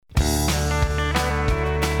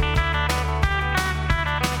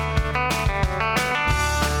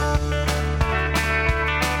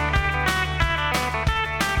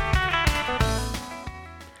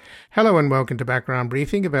Hello and welcome to Background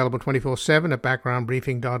Briefing, available 24/7 at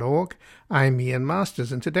backgroundbriefing.org. I'm Ian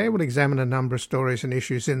Masters, and today we'll examine a number of stories and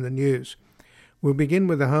issues in the news. We'll begin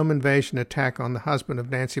with a home invasion attack on the husband of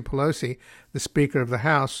Nancy Pelosi, the Speaker of the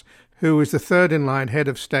House, who is the third-in-line head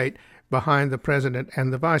of state behind the President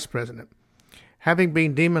and the Vice President. Having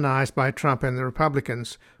been demonized by Trump and the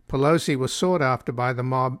Republicans, Pelosi was sought after by the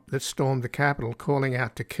mob that stormed the Capitol, calling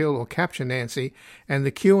out to kill or capture Nancy, and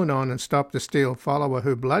the QAnon and Stop the Steal follower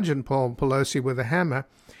who bludgeoned Paul Pelosi with a hammer.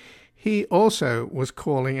 He also was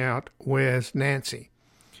calling out, "Where's Nancy?"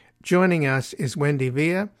 Joining us is Wendy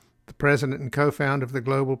Via, the president and co-founder of the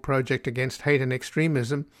Global Project Against Hate and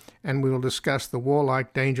Extremism, and we will discuss the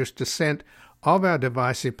warlike, dangerous descent of our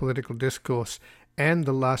divisive political discourse and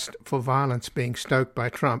the lust for violence being stoked by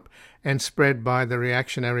Trump and spread by the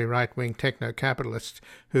reactionary right-wing techno-capitalists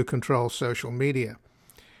who control social media.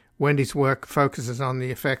 Wendy's work focuses on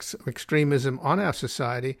the effects of extremism on our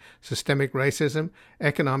society, systemic racism,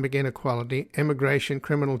 economic inequality, immigration,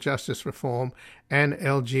 criminal justice reform, and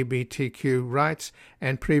LGBTQ rights,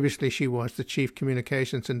 and previously she was the Chief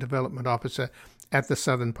Communications and Development Officer at the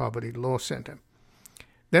Southern Poverty Law Center.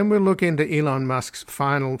 Then we'll look into Elon Musk's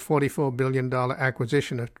final $44 billion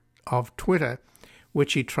acquisition of Twitter,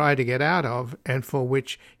 which he tried to get out of and for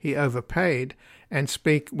which he overpaid, and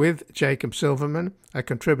speak with Jacob Silverman, a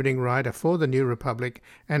contributing writer for The New Republic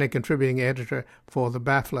and a contributing editor for The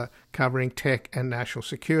Baffler, covering tech and national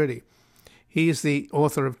security. He is the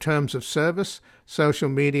author of Terms of Service, Social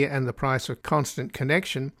Media and the Price of Constant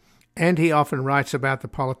Connection, and he often writes about the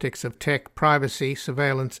politics of tech, privacy,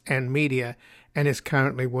 surveillance, and media, and is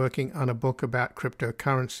currently working on a book about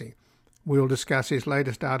cryptocurrency. We'll discuss his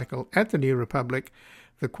latest article at The New Republic,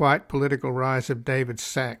 The Quiet Political Rise of David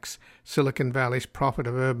Sacks, Silicon Valley's Prophet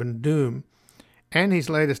of Urban Doom, and his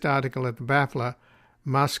latest article at The Baffler,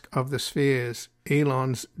 Musk of the Spheres,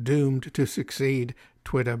 Elon's Doomed to Succeed,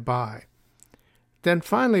 Twitter Buy. Then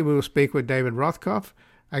finally we will speak with David Rothkopf,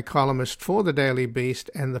 a columnist for The Daily Beast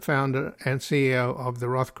and the founder and CEO of the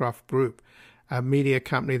Rothkopf Group, a media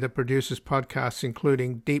company that produces podcasts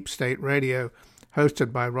including Deep State Radio,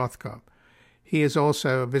 hosted by Rothkopf. He is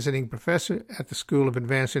also a visiting professor at the School of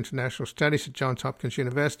Advanced International Studies at Johns Hopkins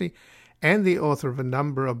University and the author of a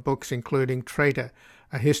number of books including Traitor,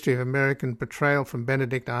 A History of American Betrayal from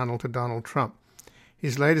Benedict Arnold to Donald Trump.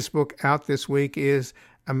 His latest book out this week is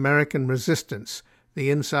American Resistance, the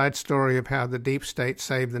inside story of how the deep state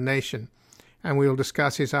saved the nation, and we will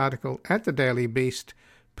discuss his article at the Daily Beast,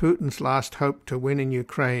 Putin's Last Hope to Win in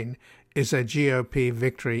Ukraine is a GOP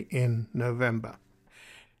Victory in November.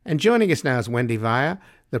 And joining us now is Wendy Via,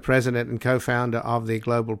 the president and co-founder of the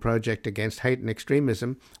Global Project Against Hate and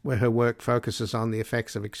Extremism, where her work focuses on the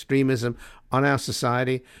effects of extremism on our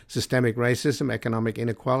society, systemic racism, economic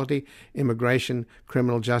inequality, immigration,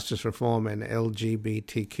 criminal justice reform, and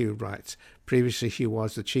LGBTQ rights. Previously, she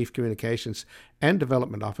was the Chief Communications and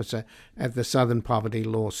Development Officer at the Southern Poverty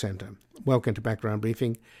Law Center. Welcome to Background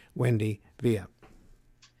Briefing, Wendy Via.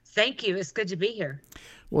 Thank you. It's good to be here.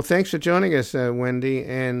 Well, thanks for joining us, Wendy.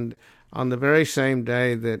 And on the very same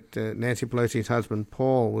day that Nancy Pelosi's husband,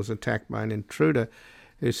 Paul, was attacked by an intruder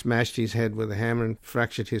who smashed his head with a hammer and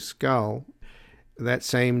fractured his skull, that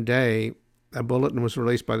same day, a bulletin was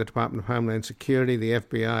released by the Department of Homeland Security, the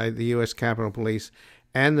FBI, the U.S. Capitol Police,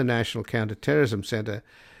 and the National Counterterrorism Center,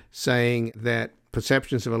 saying that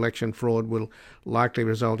perceptions of election fraud will likely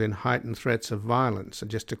result in heightened threats of violence.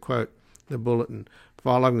 And just to quote the bulletin,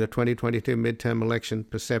 following the 2022 midterm election,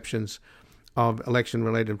 perceptions of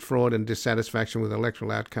election-related fraud and dissatisfaction with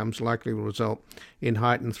electoral outcomes likely will result in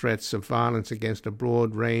heightened threats of violence against a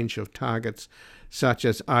broad range of targets, such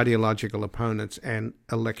as ideological opponents and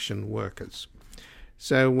election workers.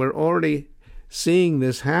 So we're already seeing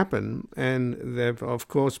this happen, and there have, of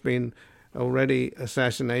course, been already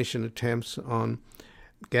assassination attempts on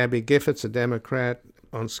Gabby Giffords, a Democrat,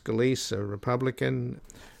 on Scalise, a Republican.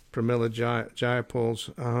 Pramila Jayapal's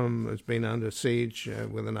home has been under siege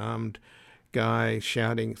with an armed guy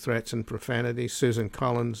shouting threats and profanity. Susan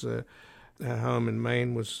Collins, her home in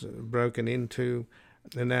Maine, was broken into.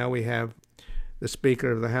 And now we have the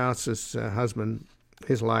Speaker of the House's husband,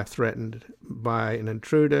 his life threatened by an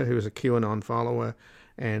intruder who is a QAnon follower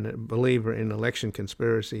and a believer in election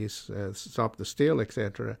conspiracies, Stop the Steal,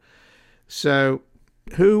 etc. So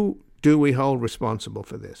who do we hold responsible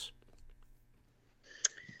for this?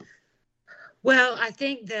 Well, I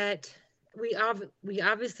think that we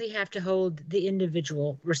obviously have to hold the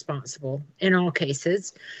individual responsible in all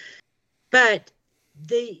cases. But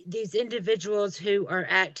these individuals who are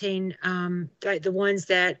acting like the ones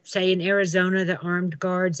that say in Arizona, the armed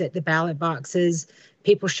guards at the ballot boxes,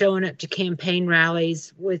 people showing up to campaign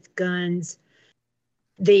rallies with guns,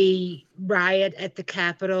 the riot at the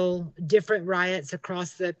Capitol, different riots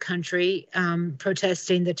across the country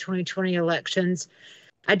protesting the 2020 elections.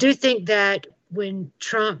 I do think that when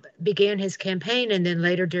Trump began his campaign and then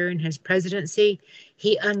later during his presidency,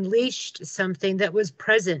 he unleashed something that was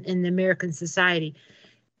present in the American society,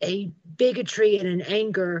 a bigotry and an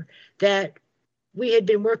anger that we had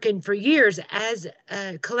been working for years as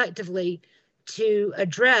collectively to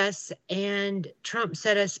address, and Trump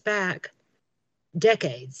set us back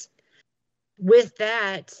decades. With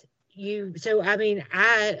that,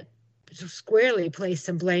 I squarely place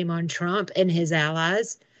some blame on Trump and his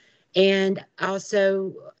allies, and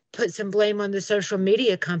also put some blame on the social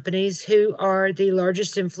media companies who are the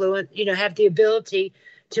largest influence, have the ability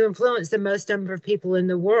to influence the most number of people in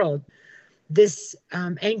the world. This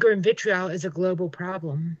anger and vitriol is a global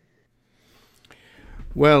problem.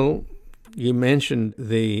 Well, you mentioned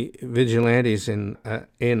the vigilantes in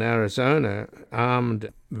Arizona,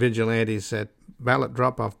 armed vigilantes at ballot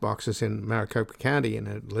drop-off boxes in Maricopa County in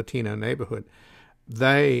a Latino neighborhood.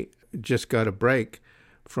 They just got a break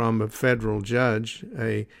from a federal judge,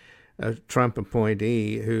 a Trump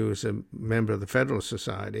appointee who is a member of the Federalist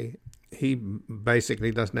Society. He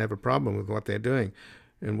basically doesn't have a problem with what they're doing,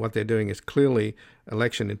 and what they're doing is clearly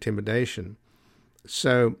election intimidation.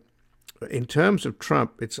 So in terms of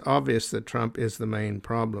Trump, it's obvious that Trump is the main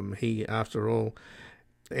problem. He, after all,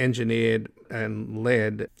 engineered and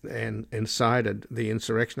led and incited the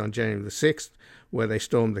insurrection on January the 6th, where they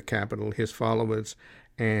stormed the Capitol, his followers,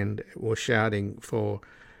 and were shouting for,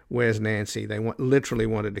 "Where's Nancy?" They literally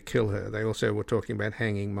wanted to kill her. They also were talking about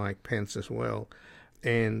hanging Mike Pence as well.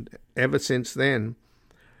 And ever since then,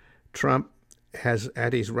 Trump has,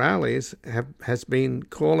 at his rallies, has been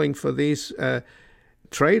calling for these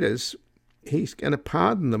traitors. He's going to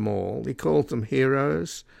pardon them all. He calls them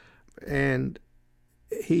heroes, and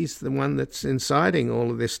he's the one that's inciting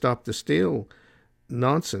all of this Stop the Steal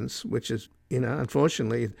nonsense, which is,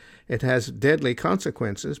 unfortunately, it has deadly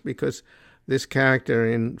consequences, because this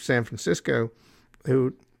character in San Francisco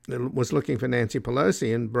who was looking for Nancy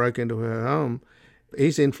Pelosi and broke into her home,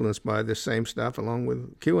 he's influenced by this same stuff, along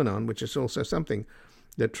with QAnon, which is also something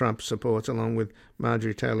that Trump supports, along with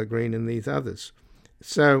Marjorie Taylor Greene and these others.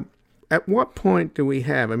 So at what point do we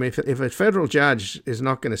have, if a federal judge is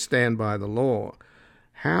not going to stand by the law,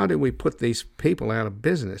 how do we put these people out of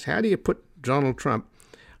business? How do you put Donald Trump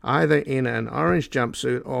either in an orange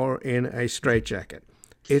jumpsuit or in a straitjacket?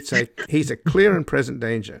 He's a clear and present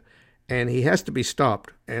danger, and he has to be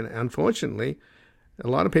stopped. And unfortunately, a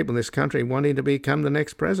lot of people in this country want him to become the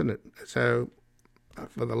next president. So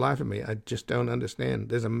for the life of me, I just don't understand.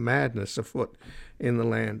 There's a madness afoot in the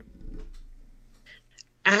land.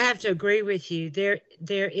 I have to agree with you. It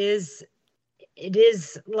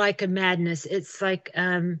is like a madness. It's like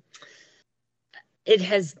that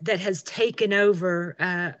has taken over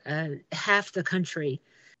half the country.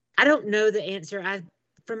 I don't know the answer.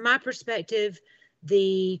 From my perspective,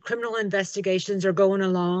 the criminal investigations are going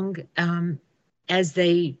along as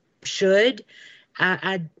they should.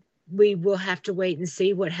 We will have to wait and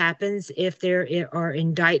see what happens if there are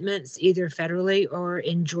indictments, either federally or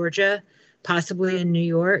in Georgia, possibly in New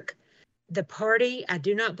York. The party, I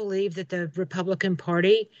do not believe that the Republican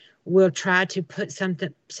Party will try to put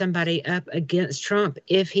somebody up against Trump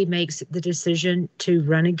if he makes the decision to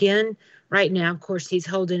run again. Right now, of course, he's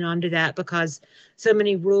holding on to that because so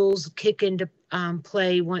many rules kick into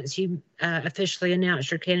play once you officially announce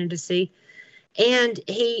your candidacy. And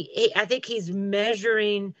I think he's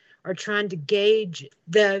measuring or trying to gauge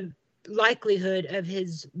the likelihood of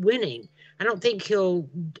his winning. I don't think he'll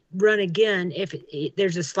run again if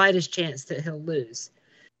there's the slightest chance that he'll lose.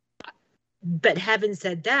 But having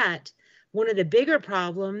said that, one of the bigger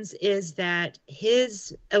problems is that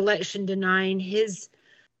his election denying,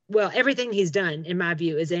 everything he's done, in my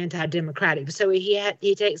view, is anti-democratic. So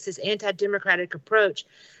he takes this anti-democratic approach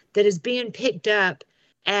that is being picked up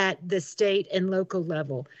at the state and local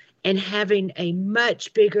level and having a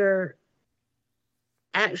much bigger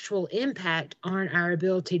actual impact on our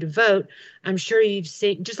ability to vote. I'm sure you've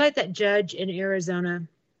seen, just like that judge in Arizona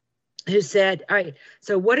who said, all right,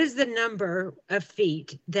 so what is the number of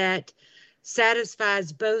feet that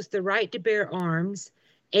satisfies both the right to bear arms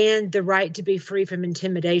and the right to be free from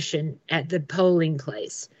intimidation at the polling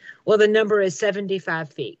place? Well, the number is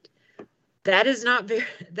 75 feet. That is,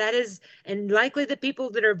 and likely the people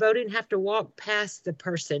that are voting have to walk past the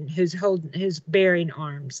person who's bearing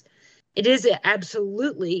arms. It is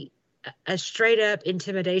absolutely a straight up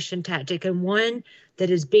intimidation tactic, and one that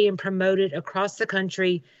is being promoted across the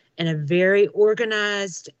country in a very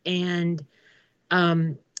organized and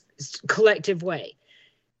collective way.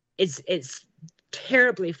 It's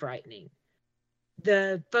terribly frightening.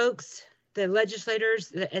 The folks, the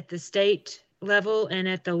legislators at the state level and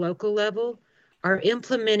at the local level are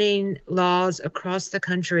implementing laws across the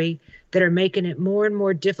country that are making it more and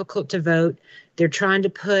more difficult to vote. They're trying to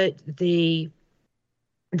put the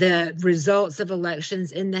results of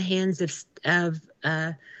elections in the hands of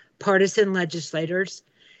partisan legislators.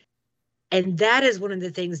 And that is one of the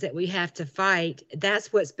things that we have to fight.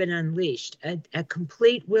 That's what's been unleashed, a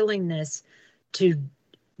complete willingness to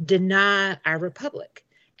deny our republic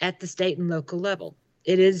at the state and local level.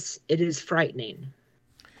 It is frightening.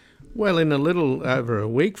 Well, in a little over a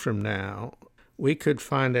week from now, we could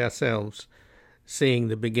find ourselves seeing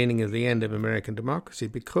the beginning of the end of American democracy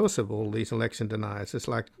because of all these election deniers. It's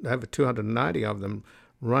like over 290 of them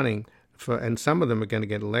running for, and some of them are going to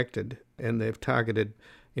get elected, and they've targeted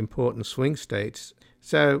important swing states.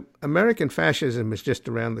 So American fascism is just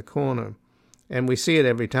around the corner, and we see it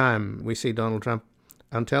every time we see Donald Trump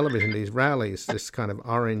on television, these rallies, this kind of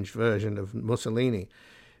orange version of Mussolini.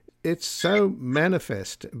 It's so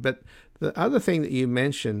manifest. But the other thing that you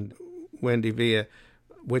mentioned, Wendy Via,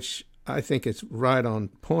 which I think is right on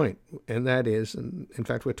point, and that is, and in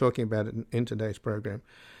fact we're talking about it in today's program,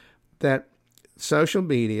 that social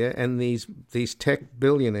media and these tech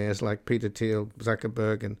billionaires like Peter Thiel,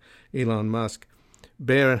 Zuckerberg, and Elon Musk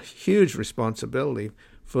bear a huge responsibility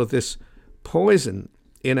for this poison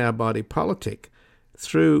in our body politic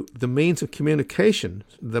through the means of communication.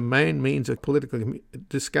 The main means of political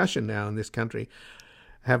discussion now in this country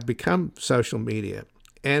have become social media.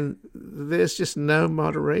 And there's just no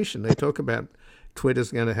moderation. They talk about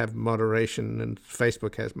Twitter's going to have moderation and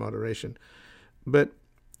Facebook has moderation. But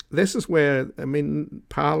this is where, I mean,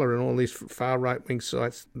 Parler and all these far right-wing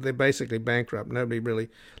sites, they're basically bankrupt. Nobody really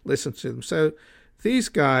listens to them. So these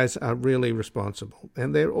guys are really responsible.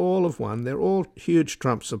 And they're all of one. They're all huge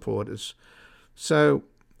Trump supporters. So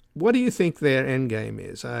what do you think their end game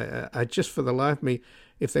is? I just, for the life of me,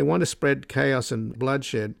 if they want to spread chaos and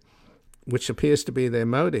bloodshed, which appears to be their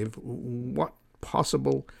motive, what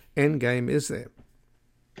possible end game is there?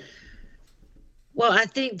 Well, I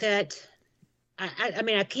think that, I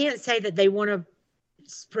mean, I can't say that they want to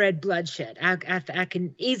spread bloodshed. I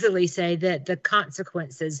can easily say that the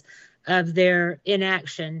consequences of their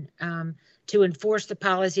inaction to enforce the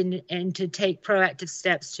policy and to take proactive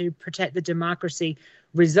steps to protect the democracy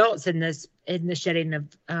results in the shedding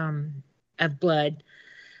of blood.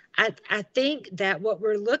 I think that what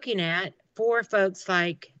we're looking at for folks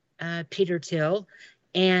like Peter Thiel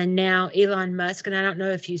and now Elon Musk, and I don't know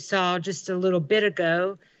if you saw just a little bit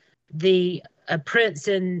ago, a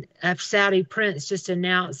Saudi prince just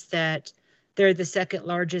announced that they're the second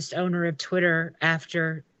largest owner of Twitter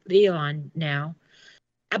after Elon now.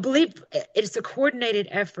 I believe it's a coordinated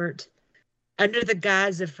effort under the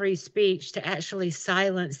guise of free speech to actually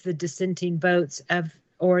silence the dissenting votes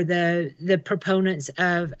or the proponents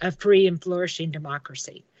of a free and flourishing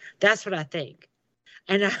democracy. That's what I think.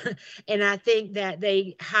 And I think that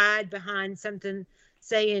they hide behind something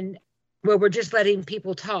saying, well, we're just letting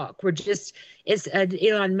people talk. It's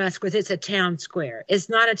Elon Musk with, it's a town square. It's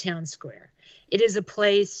not a town square. It is a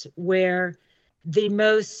place where the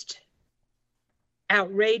most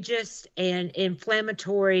outrageous and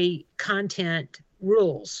inflammatory content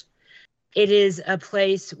rules. It is a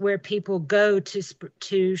place where people go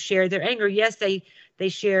to share their anger. Yes, they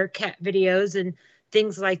share cat videos and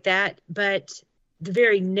things like that, but the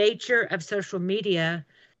very nature of social media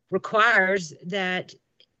requires that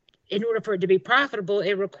in order for it to be profitable,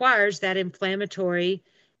 it requires that inflammatory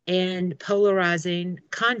and polarizing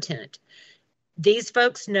content. These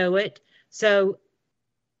folks know it. So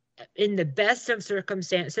in the best of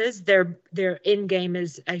circumstances, their end game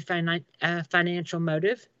is a financial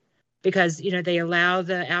motive, because they allow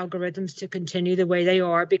the algorithms to continue the way they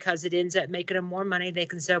are because it ends up making them more money. They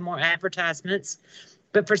can sell more advertisements.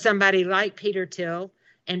 But for somebody like Peter Thiel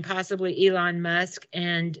and possibly Elon Musk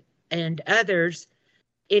and others,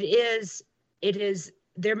 it is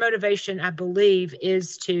their motivation, I believe,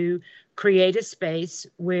 is to create a space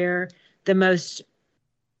where the most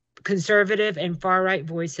conservative and far-right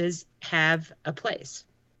voices have a place.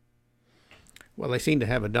 Well, they seem to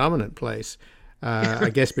have a dominant place, I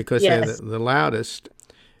guess because Yes. they're the loudest.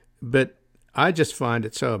 But I just find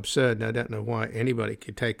it so absurd, and I don't know why anybody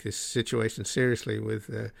could take this situation seriously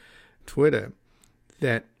with Twitter,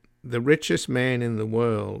 that the richest man in the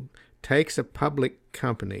world takes a public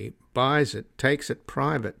company, buys it, takes it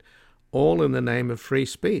private, all in the name of free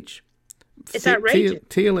speech. It's outrageous.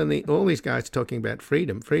 Thiel and all these guys talking about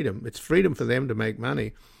freedom. It's freedom for them to make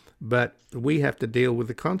money, but we have to deal with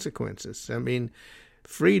the consequences. I mean,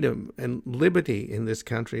 freedom and liberty in this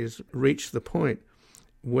country has reached the point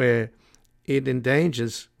where it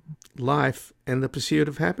endangers life and the pursuit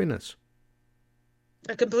of happiness.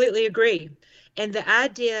 I completely agree. And the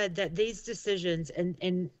idea that these decisions,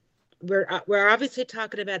 and we're obviously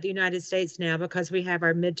talking about the United States now because we have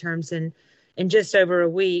our midterms in just over a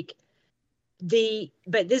week.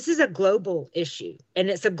 But this is a global issue, and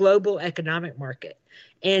it's a global economic market.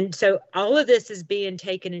 And so all of this is being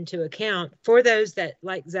taken into account for those that,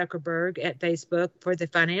 like Zuckerberg at Facebook, for the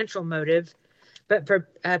financial motive, but for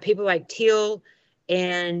people like Thiel,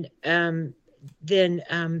 and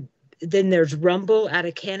then there's Rumble out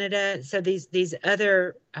of Canada. So these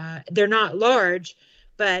other, they're not large,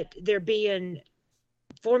 but they're being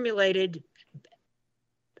formulated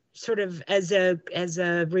sort of as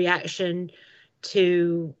a reaction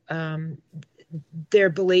to their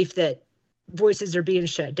belief that voices are being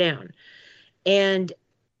shut down. And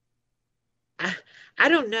I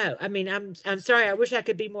don't know. I mean, I'm sorry. I wish I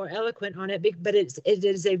could be more eloquent on it, but it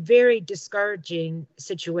is a very discouraging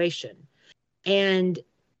situation. And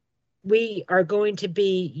we are going to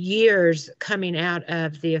be years coming out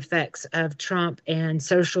of the effects of Trump and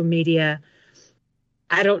social media.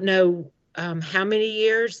 I don't know how many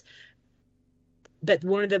years, but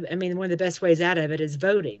one of the best ways out of it is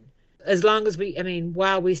voting. As long as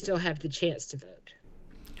while we still have the chance to vote.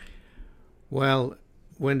 Well,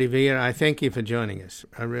 Wendy Via, I thank you for joining us.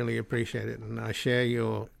 I really appreciate it, and I share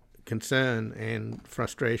your concern and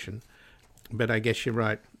frustration. But I guess you're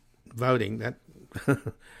right. Voting, that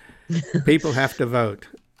people have to vote.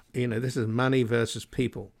 You know, this is money versus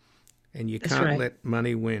people, and you can't let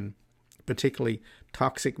money win, particularly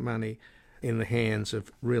toxic money in the hands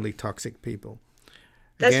of really toxic people.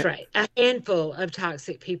 That's right. A handful of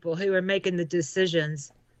toxic people who are making the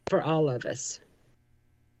decisions for all of us.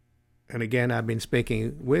 And again, I've been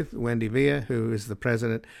speaking with Wendy Via, who is the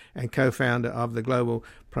president and co-founder of the Global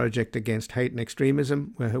Project Against Hate and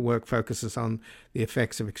Extremism, where her work focuses on the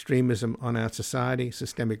effects of extremism on our society,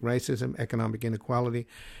 systemic racism, economic inequality,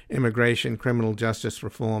 immigration, criminal justice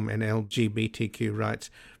reform, and LGBTQ rights.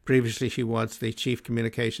 Previously, she was the Chief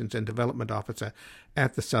Communications and Development Officer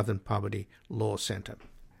at the Southern Poverty Law Center.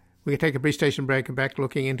 We can take a brief station break and back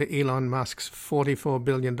looking into Elon Musk's $44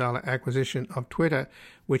 billion acquisition of Twitter,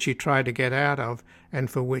 which he tried to get out of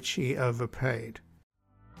and for which he overpaid.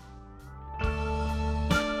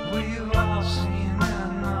 We've all seen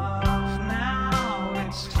enough now.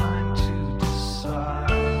 It's time to decide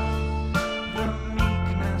the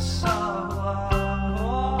meekness of love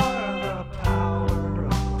or the power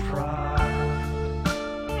of pride.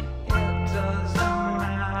 It doesn't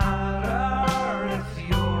matter if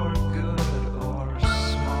you're good or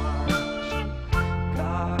smart.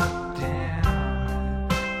 God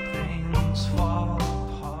damn it, things fall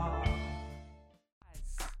apart.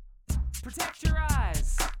 Protect your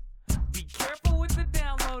eyes. Be careful with the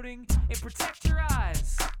downloading and protect your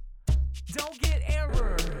eyes. Don't get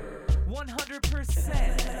error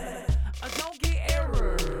 100%. Don't get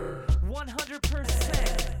error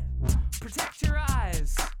 100%. Protect your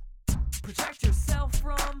eyes. Protect yourself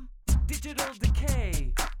from digital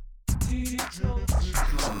decay. Digital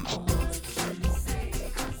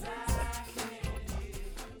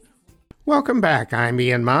Welcome back. I'm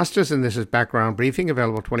Ian Masters, and this is Background Briefing,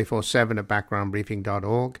 available 24/7 at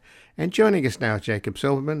backgroundbriefing.org. And joining us now is Jacob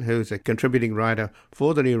Silverman, who's a contributing writer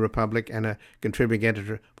for The New Republic and a contributing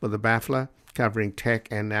editor for The Baffler, covering tech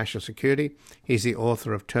and national security. He's the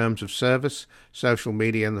author of Terms of Service, Social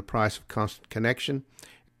Media and the Price of Constant Connection,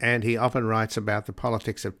 and he often writes about the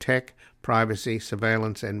politics of tech, privacy,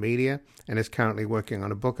 surveillance, and media, and is currently working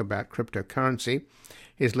on a book about cryptocurrency.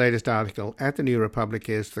 His latest article at The New Republic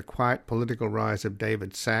is The Quiet Political Rise of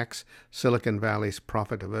David Sacks, Silicon Valley's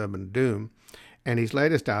Prophet of Urban Doom. And his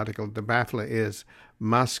latest article, The Baffler, is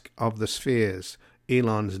Musk of the Spheres,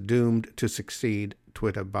 Elon's Doomed to Succeed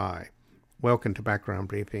Twitter Buy. Welcome to Background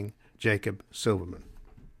Briefing, Jacob Silverman.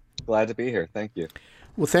 Glad to be here. Thank you.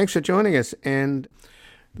 Well, thanks for joining us. And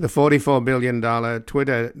the $44 billion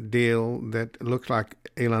Twitter deal that looks like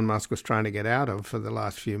Elon Musk was trying to get out of for the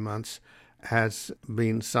last few months has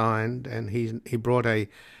been signed, and he brought a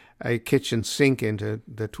kitchen sink into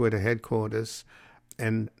the Twitter headquarters,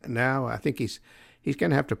 and now I think he's going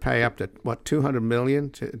to have to pay up to $200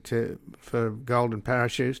 million for golden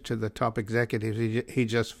parachutes to the top executives he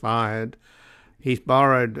just fired. He's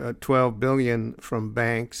borrowed $12 billion from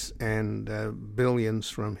banks and billions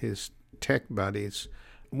from his tech buddies.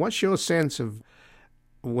 What's your sense of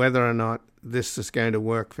whether or not this is going to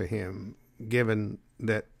work for him? given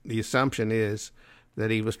that the assumption is that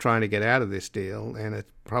he was trying to get out of this deal, and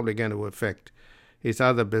it's probably going to affect his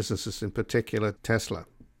other businesses, in particular Tesla.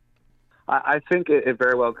 I think it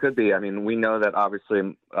very well could be. I mean, we know that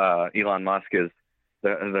obviously Elon Musk is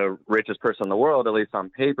the richest person in the world, at least on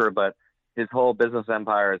paper, but his whole business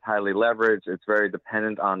empire is highly leveraged. It's very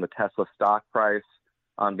dependent on the Tesla stock price,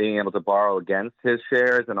 on being able to borrow against his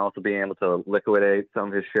shares, and also being able to liquidate some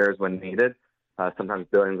of his shares when needed, sometimes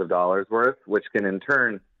billions of dollars worth, which can in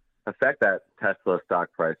turn affect that Tesla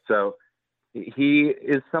stock price. So he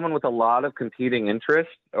is someone with a lot of competing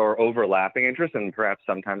interests or overlapping interests, and perhaps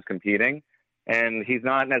sometimes competing. And he's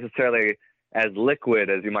not necessarily as liquid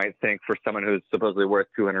as you might think for someone who's supposedly worth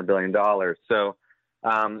 $200 billion. So,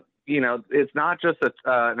 it's not just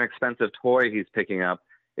an expensive toy he's picking up.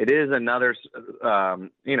 It is another,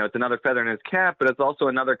 it's another feather in his cap, but it's also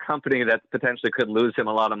another company that potentially could lose him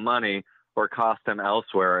a lot of money or cost him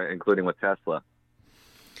elsewhere, including with Tesla.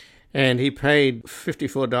 And he paid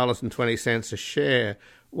 $54.20 a share.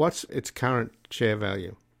 What's its current share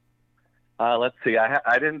value? Let's see.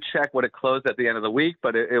 I didn't check what it closed at the end of the week,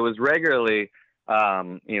 but it was regularly,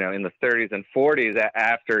 in the 30s and 40s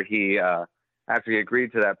after he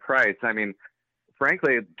agreed to that price. I mean,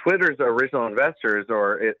 frankly, Twitter's original investors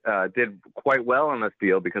did quite well on this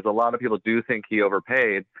deal because a lot of people do think he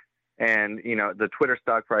overpaid. And, the Twitter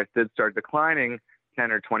stock price did start declining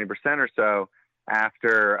 10 or 20% or so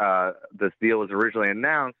after this deal was originally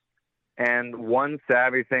announced. And one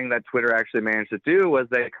savvy thing that Twitter actually managed to do was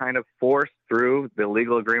they kind of forced through the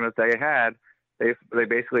legal agreements they had. They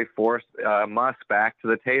basically forced Musk back to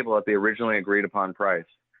the table at the originally agreed upon price,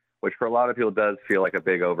 which for a lot of people does feel like a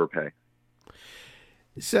big overpay.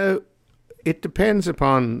 So it depends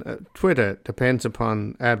upon, Twitter depends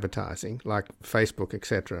upon advertising, like Facebook,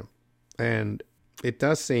 etc. And it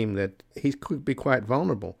does seem that he could be quite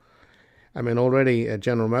vulnerable. I mean, already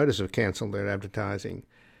General Motors have cancelled their advertising.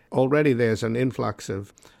 Already there's an influx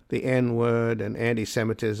of the N-word and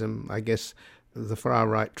anti-Semitism. I guess the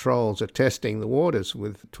far-right trolls are testing the waters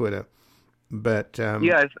with Twitter. But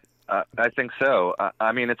I think so.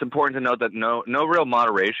 I mean, it's important to note that no real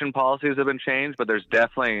moderation policies have been changed, but there's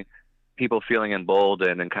definitely people feeling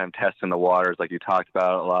emboldened and kind of testing the waters, like you talked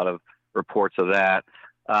about, a lot of reports of that.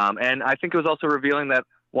 And I think it was also revealing that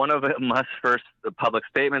one of Musk's first public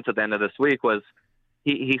statements at the end of this week was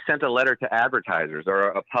he sent a letter to advertisers, or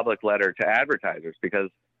a public letter to advertisers, because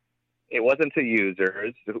it wasn't to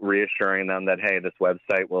users, reassuring them that, hey, this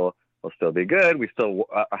website will still be good. We still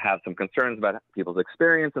have some concerns about people's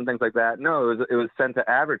experience and things like that. No, it was sent to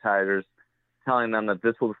advertisers, telling them that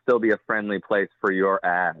this will still be a friendly place for your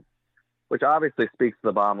ads, which obviously speaks to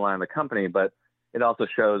the bottom line of the company, but it also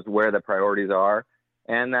shows where the priorities are.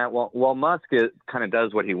 And that while Musk kind of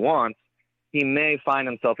does what he wants, he may find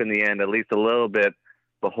himself in the end at least a little bit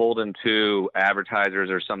beholden to advertisers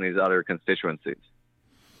or some of these other constituencies.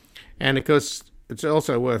 And of course, it's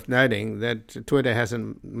also worth noting that Twitter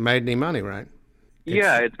hasn't made any money, right?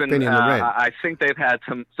 It's been in the red. I think they've had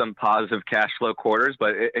some positive cash flow quarters,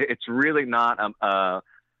 but it's really not a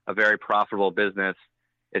very profitable business.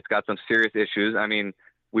 It's got some serious issues. I mean,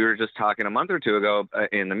 we were just talking a month or two ago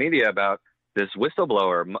in the media about this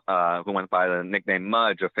whistleblower who went by the nickname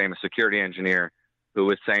Mudge, a famous security engineer, who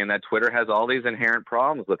was saying that Twitter has all these inherent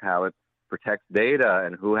problems with how it protects data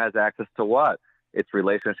and who has access to what, its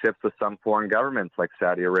relationships with some foreign governments like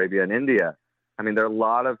Saudi Arabia and India. I mean, there are a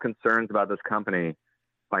lot of concerns about this company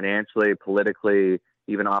financially, politically,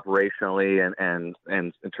 even operationally, and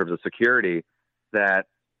in terms of security that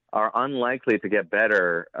are unlikely to get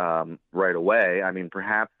better right away. I mean,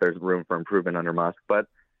 perhaps there's room for improvement under Musk, but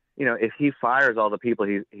if he fires all the people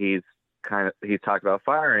he's talked about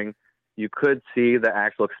firing, you could see the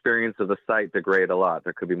actual experience of the site degrade a lot.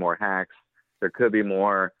 There could be more hacks. There could be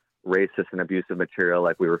more racist and abusive material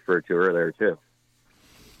like we referred to earlier, too.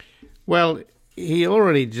 Well, he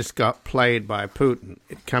already just got played by Putin,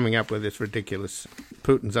 coming up with this ridiculous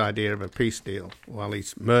Putin's idea of a peace deal while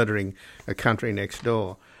he's murdering a country next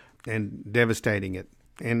door and devastating it.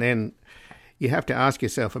 And then you have to ask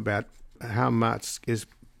yourself about how Musk is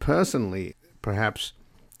personally perhaps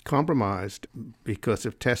compromised because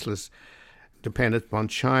of Tesla's dependence upon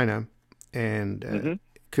China, and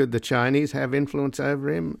could the Chinese have influence over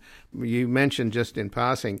him? You mentioned just in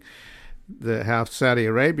passing how Saudi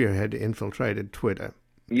Arabia had infiltrated Twitter.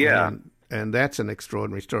 Yeah. And that's an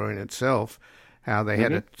extraordinary story in itself, how they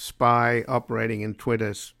had a spy operating in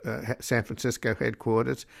Twitter's San Francisco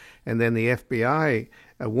headquarters, and then the FBI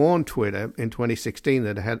warned Twitter in 2016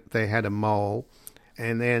 that they had a mole.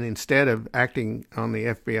 And then instead of acting on the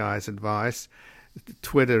FBI's advice,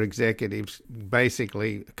 Twitter executives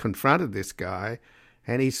basically confronted this guy,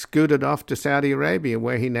 and he scooted off to Saudi Arabia,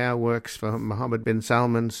 where he now works for Mohammed bin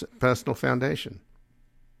Salman's personal foundation.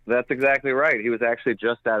 That's exactly right. He was actually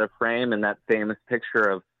just out of frame in that famous picture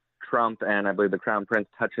of Trump and I believe the Crown Prince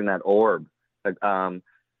touching that orb.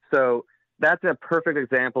 So that's a perfect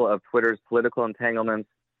example of Twitter's political entanglements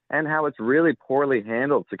and how it's really poorly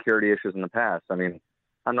handled security issues in the past. I mean,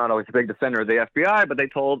 I'm not always a big defender of the FBI, but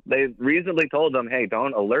they reasonably told them, hey,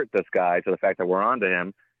 don't alert this guy to the fact that we're onto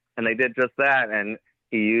him. And they did just that. And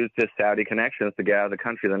he used his Saudi connections to get out of the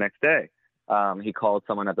country the next day. He called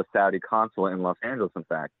someone at the Saudi consulate in Los Angeles, in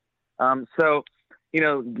fact. So,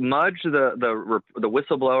 Mudge, the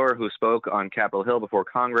whistleblower who spoke on Capitol Hill before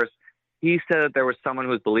Congress, he said that there was someone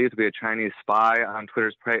who was believed to be a Chinese spy on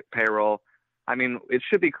Twitter's payroll. I mean, it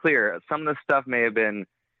should be clear. Some of this stuff may have been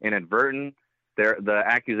inadvertent. The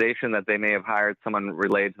accusation that they may have hired someone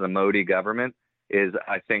related to the Modi government is,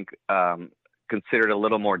 I think, considered a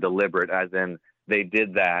little more deliberate, as in they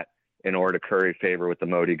did that in order to curry favor with the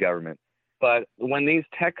Modi government. But when these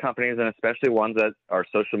tech companies, and especially ones that are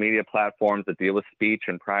social media platforms that deal with speech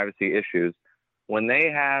and privacy issues, when they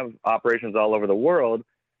have operations all over the world,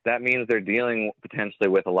 that means they're dealing potentially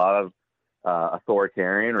with a lot of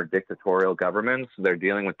authoritarian or dictatorial governments. They're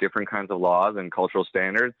dealing with different kinds of laws and cultural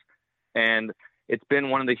standards. And it's been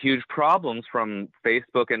one of the huge problems from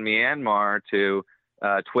Facebook and Myanmar to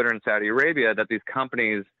Twitter and Saudi Arabia that these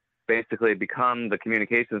companies basically become the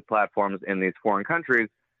communications platforms in these foreign countries,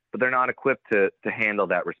 but they're not equipped to handle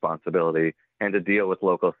that responsibility and to deal with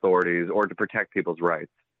local authorities or to protect people's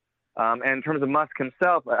rights. And in terms of Musk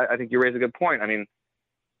himself, I think you raise a good point. I mean,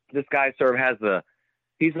 this guy sort of has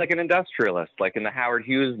he's like an industrialist, like in the Howard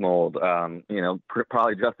Hughes mold,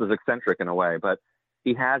 probably just as eccentric in a way, but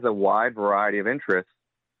he has a wide variety of interests,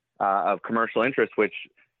 of commercial interests, which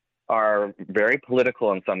are very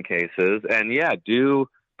political in some cases, and do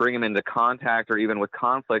bring him into contact or even with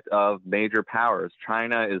conflict of major powers.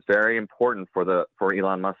 China is very important for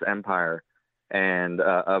Elon Musk's empire, and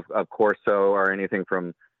of course, so are anything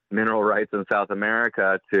from mineral rights in South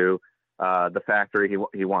America to the factory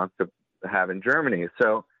he wants to have in Germany.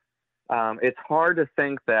 So it's hard to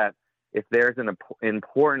think that if there's an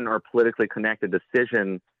important or politically connected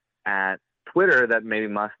decision at Twitter that maybe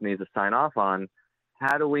Musk needs to sign off on,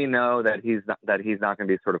 how do we know that he's not going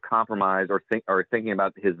to be sort of compromised or thinking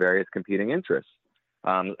about his various competing interests?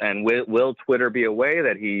 And will Twitter be a way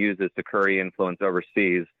that he uses to curry influence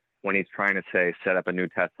overseas when he's trying to, say, set up a new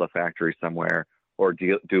Tesla factory somewhere or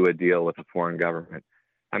do a deal with a foreign government?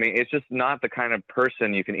 I mean, it's just not the kind of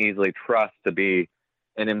person you can easily trust to be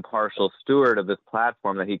an impartial steward of this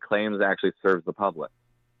platform that he claims actually serves the public.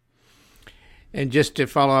 And just to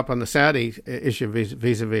follow up on the Saudi issue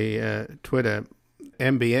vis-a-vis Twitter,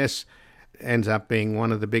 MBS ends up being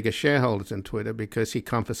one of the biggest shareholders in Twitter because he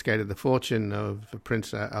confiscated the fortune of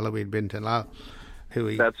Prince Alawid bin Talal,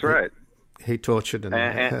 That's right. He tortured and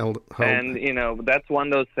held. And, that's one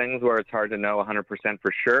of those things where it's hard to know 100%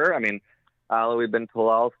 for sure. I mean, Alawid bin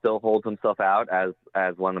Talal still holds himself out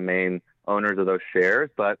as one of the main owners of those shares,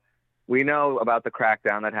 but we know about the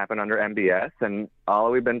crackdown that happened under MBS, and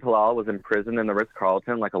Alawid bin Talal was imprisoned in the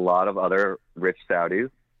Ritz-Carlton like a lot of other rich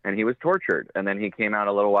Saudis, and he was tortured. And then he came out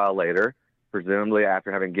a little while later, presumably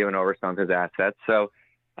after having given over some of his assets. So,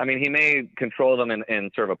 I mean, he may control them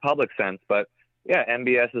in sort of a public sense, but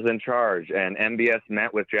MBS is in charge, and MBS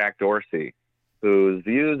met with Jack Dorsey, whose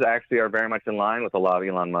views actually are very much in line with a lot of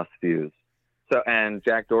Elon Musk's views. So, and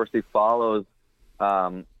Jack Dorsey follows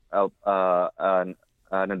an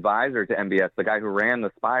advisor to MBS, the guy who ran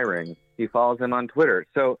the spy ring. He follows him on Twitter.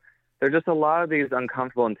 So there's just a lot of these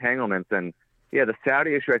uncomfortable entanglements. And the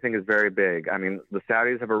Saudi issue I think is very big. I mean, the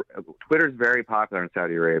Saudis Twitter's very popular in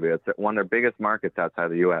Saudi Arabia. It's one of their biggest markets outside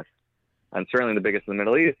the U.S. and certainly the biggest in the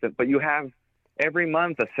Middle East. But you have every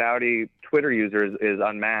month a Saudi Twitter user is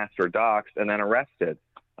unmasked or doxxed and then arrested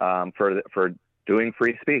for doing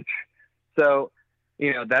free speech. So,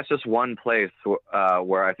 that's just one place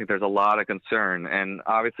where I think there's a lot of concern. And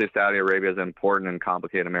obviously Saudi Arabia is an important and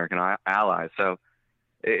complicated American ally. So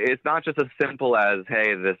it's not just as simple as,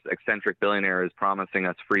 hey, this eccentric billionaire is promising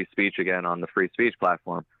us free speech again on the free speech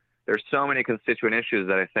platform. There's so many constituent issues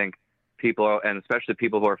that I think people, and especially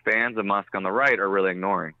people who are fans of Musk on the right, are really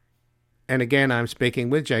ignoring. And again, I'm speaking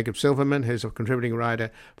with Jacob Silverman, who's a contributing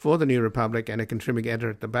writer for The New Republic and a contributing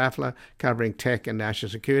editor at The Baffler, covering tech and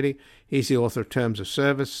national security. He's the author of Terms of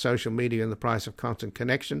Service, Social Media and the Price of Constant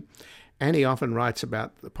Connection. And he often writes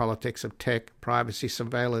about the politics of tech, privacy,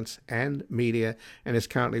 surveillance, and media, and is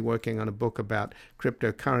currently working on a book about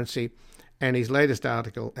cryptocurrency. And his latest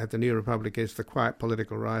article at the New Republic is The Quiet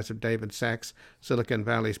Political Rise of David Sacks, Silicon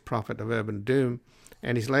Valley's Prophet of Urban Doom.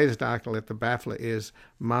 And his latest article at the Baffler is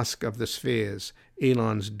Musk of the Spheres,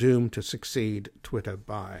 Elon's Doom to Succeed, Twitter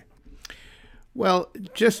Buy. Well,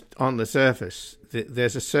 just on the surface,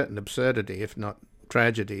 there's a certain absurdity, if not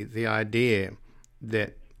tragedy, the idea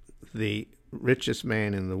that the richest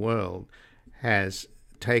man in the world has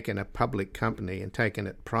taken a public company and taken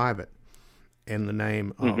it private in the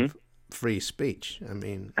name of free speech. I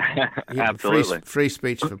mean, Absolutely. Free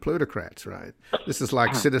speech for plutocrats, right? This is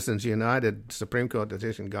like Citizens United Supreme Court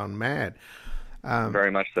decision gone mad.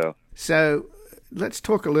 Very much so. So let's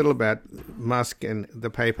talk a little about Musk and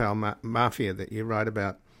the PayPal mafia that you write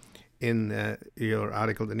about in your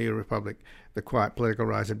article, The New Republic, The Quiet Political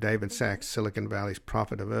Rise of David Sacks, Silicon Valley's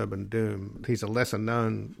Prophet of Urban Doom. He's a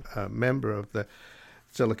lesser-known member of the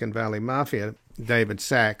Silicon Valley mafia, David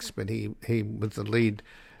Sacks, but he was the lead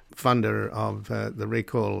funder of the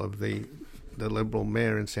recall of the liberal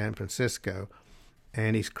mayor in San Francisco,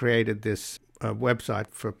 and he's created this website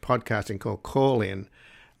for podcasting called Call In,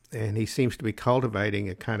 and he seems to be cultivating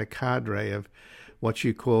a kind of cadre of what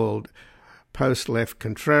you called post-left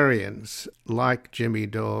contrarians like Jimmy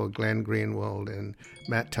Dore, Glenn Greenwald, and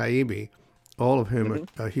Matt Taibbi, all of whom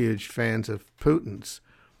are huge fans of Putin's.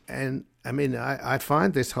 And I mean, I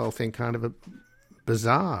find this whole thing kind of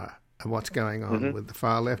bizarre, what's going on with the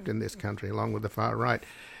far left in this country, along with the far right,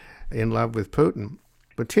 in love with Putin,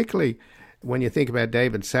 particularly when you think about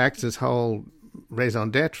David Sacks' whole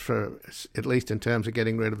raison d'etre, for, at least in terms of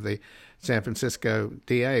getting rid of the San Francisco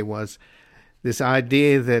DA, was this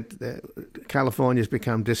idea that California's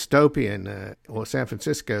become dystopian, or San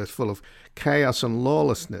Francisco is full of chaos and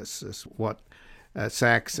lawlessness, is what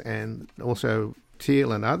Sacks and also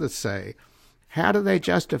Thiel and others say. How do they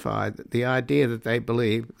justify the idea that they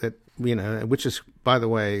believe that, you know, which is, by the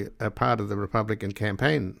way, a part of the Republican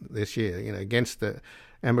campaign this year, you know, against the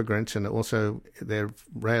immigrants, and also they're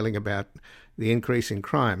railing about the increase in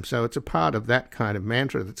crime. So it's a part of that kind of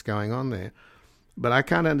mantra that's going on there. But I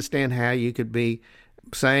can't understand how you could be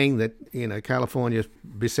saying that, you know, California's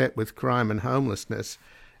beset with crime and homelessness,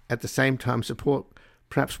 at the same time support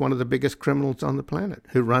perhaps one of the biggest criminals on the planet,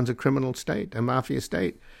 who runs a criminal state, a mafia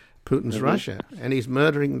state, Putin's Russia, and he's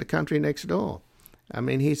murdering the country next door. I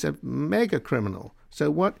mean, he's a mega criminal.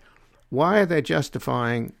 So why are they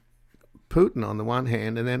justifying Putin on the one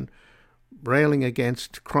hand and then railing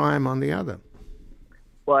against crime on the other?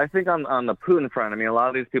 Well, I think on the Putin front, I mean, a lot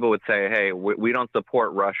of these people would say, hey, we don't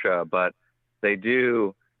support Russia, but they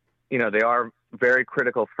do, you know, they are very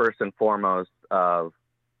critical first and foremost of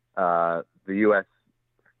the U.S.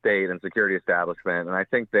 state and security establishment. And I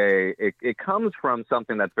think it comes from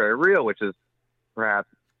something that's very real, which is perhaps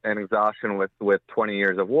an exhaustion with 20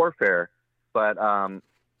 years of warfare. But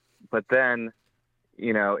then,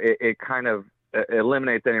 you know, it kind of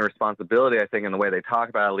eliminates any responsibility, I think, in the way they talk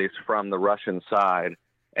about it, at least from the Russian side.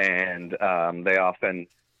 And they often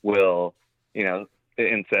will, you know,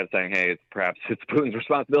 instead of saying, hey, perhaps it's Putin's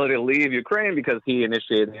responsibility to leave Ukraine because he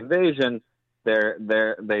initiated the invasion,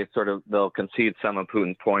 they'll concede some of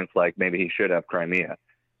Putin's points, like maybe he should have Crimea.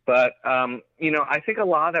 But, you know, I think a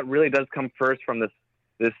lot of that really does come first from this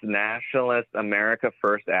nationalist America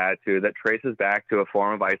first attitude that traces back to a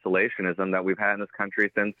form of isolationism that we've had in this country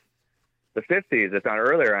since the 50s, if not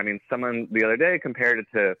earlier. I mean, someone the other day compared it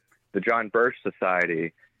to the John Birch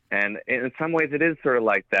Society. And in some ways it is sort of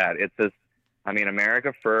like that. It's this, I mean,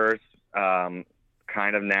 America first kind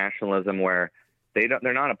of nationalism where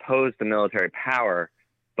they're not opposed to military power,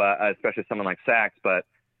 but especially someone like Sacks, but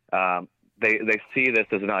they see this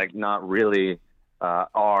as not really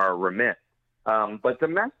our remit. But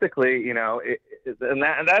domestically, you know, and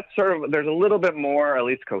that's sort of, there's a little bit more, at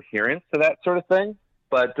least, coherence to that sort of thing.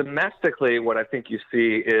 But domestically, what I think you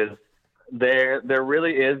see is there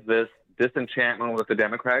really is this disenchantment with the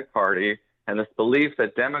Democratic Party and this belief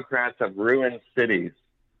that Democrats have ruined cities,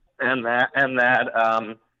 and that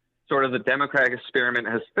sort of the Democratic experiment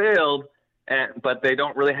has failed, but they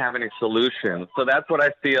don't really have any solutions. So that's what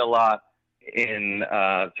I see a lot in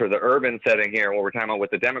sort of the urban setting here, what we're talking about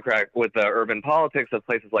with the urban politics of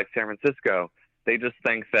places like San Francisco. They just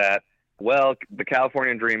think that, well, the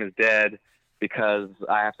Californian dream is dead because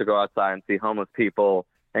I have to go outside and see homeless people,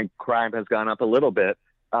 and crime has gone up a little bit.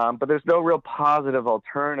 But there's no real positive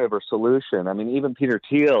alternative or solution. I mean, even Peter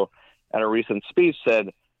Thiel at a recent speech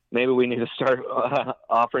said, maybe we need to start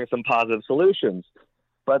offering some positive solutions.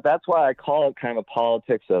 But that's why I call it kind of a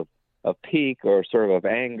politics of pique, or sort of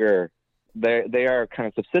anger. They are kind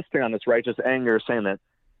of subsisting on this righteous anger, saying that,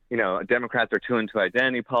 you know, Democrats are too into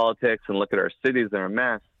identity politics and look at our cities, they're a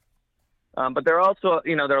mess. But there are also,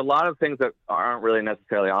 there are a lot of things that aren't really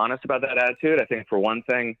necessarily honest about that attitude. I think for one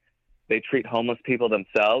thing, they treat homeless people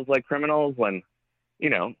themselves like criminals when,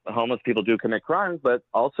 homeless people do commit crimes, but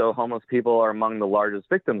also homeless people are among the largest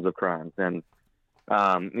victims of crimes. And,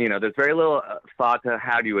 there's very little thought to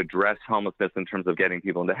how do you address homelessness in terms of getting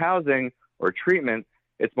people into housing or treatment.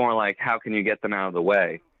 It's more like how can you get them out of the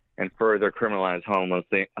way and further criminalize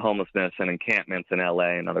homelessness and encampments in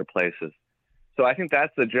LA and other places. So I think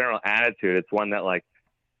that's the general attitude. It's one that like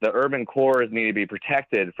the urban cores need to be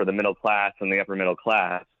protected for the middle class and the upper middle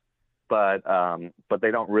class, but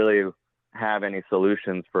they don't really have any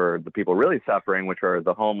solutions for the people really suffering, which are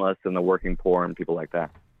the homeless and the working poor and people like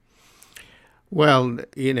that. Well,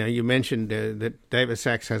 you mentioned that David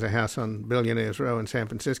Sacks has a house on Billionaires Row in San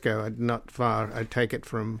Francisco, not far, I take it,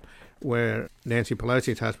 from where Nancy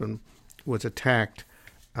Pelosi's husband was attacked,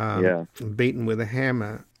 beaten with a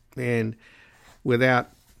hammer, and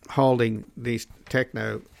without holding these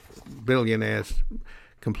techno billionaires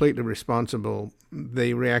completely responsible,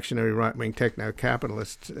 the reactionary right-wing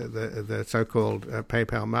techno-capitalists, the so-called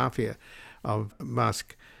PayPal mafia of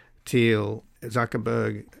Musk, Thiel,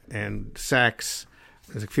 Zuckerberg, and Sachs,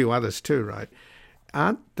 there's a few others too, right?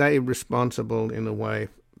 Aren't they responsible in a way?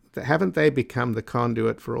 Haven't they become the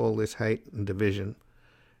conduit for all this hate and division?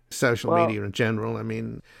 Social media in general. I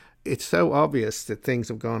mean, it's so obvious that things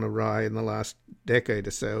have gone awry in the last decade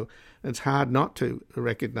or so. It's hard not to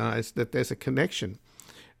recognize that there's a connection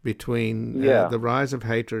between the rise of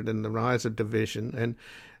hatred and the rise of division, and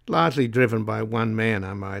largely driven by one man,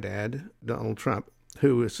 I might add, Donald Trump,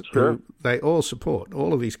 who they all support.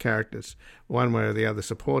 All of these characters, one way or the other,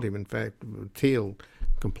 support him. In fact, Thiel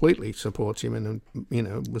completely supports him and,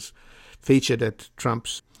 was featured at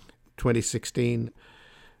Trump's 2016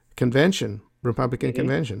 convention, Republican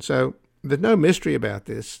convention. So there's no mystery about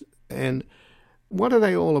this. And what are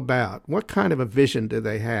they all about? What kind of a vision do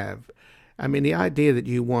they have? I mean, the idea that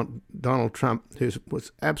you want Donald Trump, who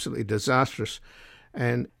was absolutely disastrous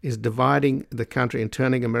and is dividing the country and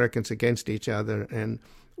turning Americans against each other, and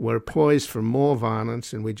we're poised for more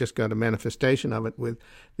violence, and we just got a manifestation of it with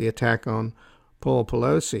the attack on Paul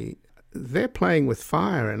Pelosi. They're playing with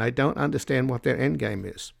fire, and I don't understand what their end game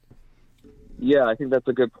is. Yeah, I think that's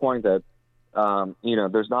a good point that,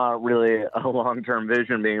 there's not really a long-term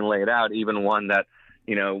vision being laid out, even one that,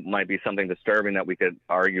 might be something disturbing that we could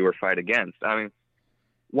argue or fight against. I mean,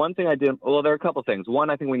 one thing there are a couple things. One,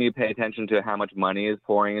 I think we need to pay attention to how much money is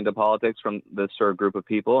pouring into politics from this sort of group of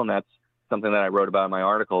people, and that's something that I wrote about in my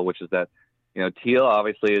article, which is that, Thiel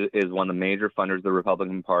obviously is one of the major funders of the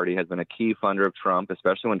Republican Party, has been a key funder of Trump,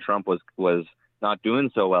 especially when Trump was not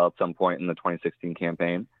doing so well at some point in the 2016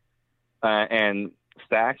 campaign. And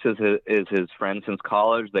Sachs is his friend since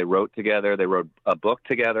college. They wrote together. They wrote a book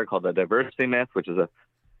together called The Diversity Myth, which is a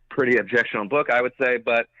pretty objectionable book, I would say.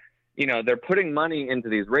 But, they're putting money into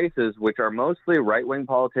these races, which are mostly right-wing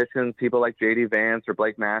politicians, people like J.D. Vance or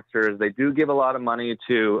Blake Masters. They do give a lot of money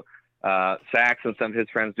to Sachs, and some of his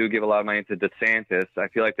friends do give a lot of money to DeSantis. I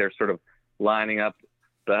feel like they're sort of lining up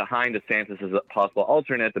behind DeSantis as a possible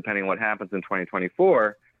alternate, depending on what happens in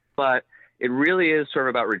 2024. But it really is sort of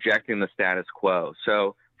about rejecting the status quo.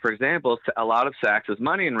 So, for example, a lot of Sachs's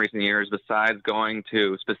money in recent years, besides going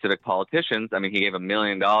to specific politicians, I mean, he gave $1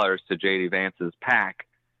 million to J.D. Vance's PAC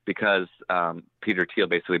because Peter Thiel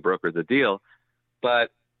basically brokered the deal. But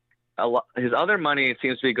his other money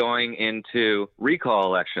seems to be going into recall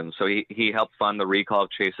elections. So he helped fund the recall of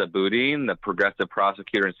Chesa Boudin, the progressive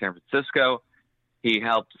prosecutor in San Francisco. He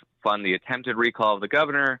helped fund the attempted recall of the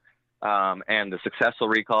governor and the successful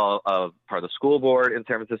recall of part of the school board in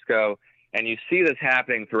San Francisco. And you see this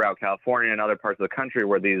happening throughout California and other parts of the country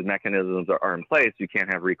where these mechanisms are in place. You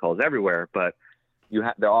can't have recalls everywhere, but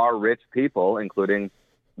there are rich people, including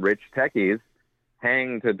rich techies,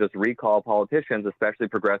 paying to just recall politicians, especially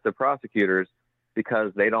progressive prosecutors,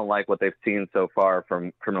 because they don't like what they've seen so far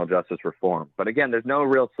from criminal justice reform. But again, there's no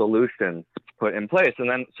real solution put in place. And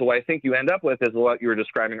then, so what I think you end up with is what you were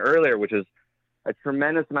describing earlier, which is a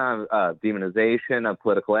tremendous amount of demonization of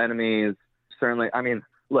political enemies. Certainly, I mean,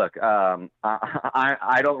 look,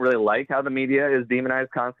 I don't really like how the media is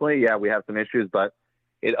demonized constantly. Yeah, we have some issues, but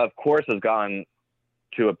it, of course, has gone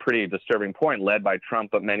to a pretty disturbing point, led by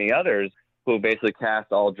Trump, but many others, who basically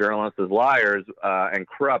cast all journalists as liars and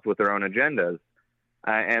corrupt with their own agendas.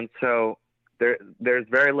 And so there's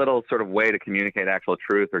very little sort of way to communicate actual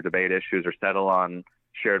truth or debate issues or settle on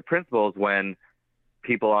shared principles when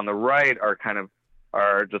people on the right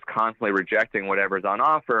are just constantly rejecting whatever's on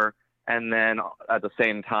offer, and then at the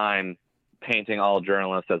same time painting all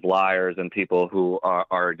journalists as liars and people who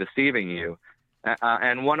are deceiving you.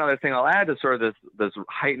 And one other thing I'll add is sort of this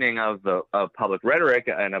heightening of public rhetoric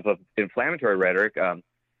and of inflammatory rhetoric.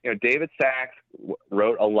 David Sachs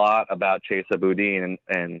wrote a lot about Chesa Boudin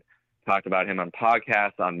and talked about him on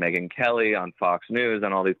podcasts, on Megyn Kelly, on Fox News,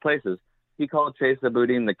 and all these places. He called Chesa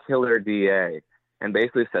Boudin the killer DA and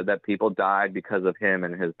basically said that people died because of him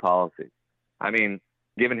and his policies. I mean,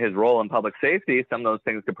 given his role in public safety, some of those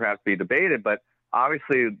things could perhaps be debated, but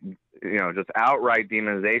obviously, just outright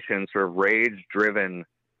demonization, sort of rage-driven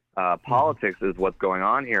politics is what's going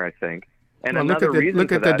on here, I think. And look at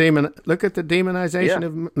the demonization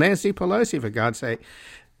of Nancy Pelosi, for God's sake.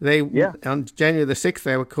 On January the 6th,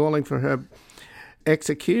 they were calling for her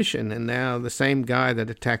execution, and now the same guy that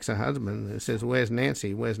attacks her husband says, "Where's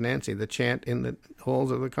Nancy? Where's Nancy?" The chant in the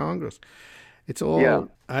halls of the Congress. It's all,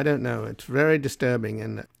 I don't know, it's very disturbing,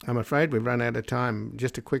 and I'm afraid we've run out of time.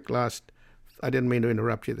 Just a quick last, I didn't mean to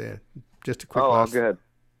interrupt you there. Just a quick last. Oh, good.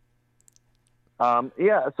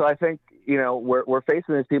 So I think, we're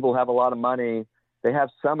facing these people who have a lot of money. They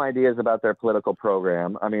have some ideas about their political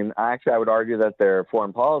program. I mean, I would argue that their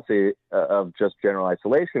foreign policy of just general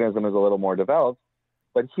isolationism is a little more developed.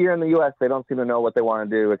 But here in the U.S., they don't seem to know what they want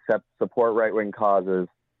to do except support right-wing causes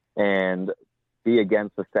and be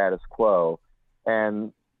against the status quo.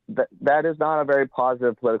 And that is not a very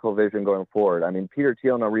positive political vision going forward. I mean, Peter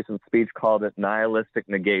Thiel in a recent speech called it nihilistic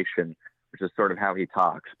negation, which is sort of how he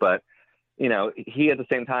talks. But, he at the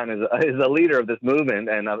same time is a leader of this movement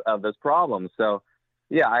and of this problem. So,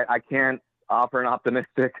 I can't offer an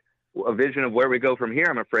optimistic vision of where we go from here,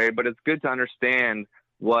 I'm afraid, but it's good to understand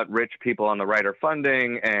what rich people on the right are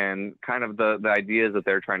funding and kind of the ideas that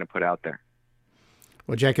they're trying to put out there.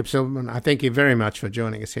 Well, Jacob Silverman, I thank you very much for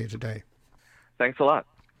joining us here today. Thanks a lot.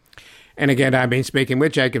 And again, I've been speaking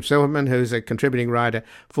with Jacob Silverman, who's a contributing writer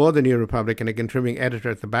for The New Republic and a contributing editor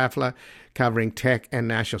at The Baffler, covering tech and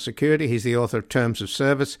national security. He's the author of Terms of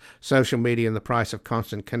Service, Social Media and the Price of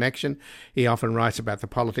Constant Connection. He often writes about the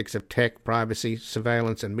politics of tech, privacy,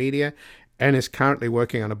 surveillance, and media, and is currently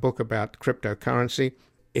working on a book about cryptocurrency.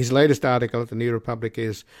 His latest article at The New Republic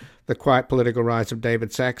is The Quiet Political Rise of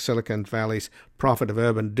David Sachs, Silicon Valley's Prophet of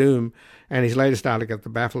Urban Doom. And his latest article at The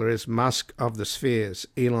Baffler is Musk of the Spheres,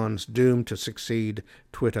 Elon's Doom to Succeed,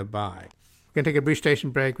 Twitter Buy. We're going to take a brief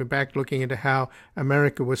station break. We're back looking into how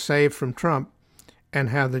America was saved from Trump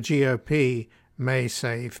and how the GOP may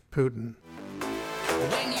save Putin.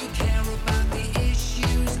 When you care about the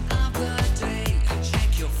issues of the day,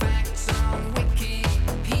 check your facts on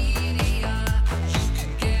Wikipedia. You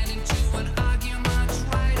can get into an argument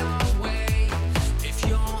right away if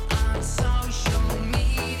you're on social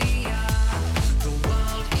media. The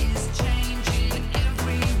world is changing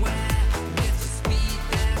everywhere with a speed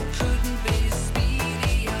that couldn't be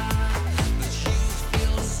speedier. But you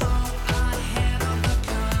feel so ahead of the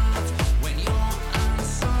curve when you're on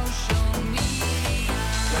social media.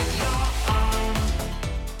 When you're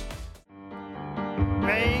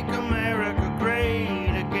Make America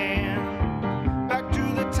great again. Back to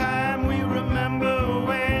the time we remember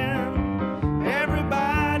when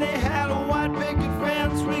everybody had a white picket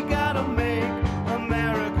fence. We gotta make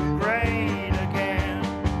America great again.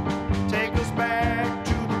 Take us back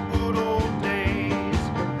to the good old days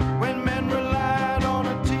when men relied on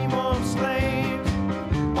a team of slaves.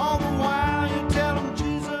 All the while you tell them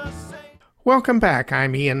Jesus saved. Welcome back.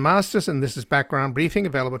 I'm Ian Masters, and this is Background Briefing,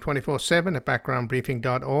 available 24/7 at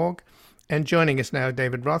backgroundbriefing.org. And joining us now,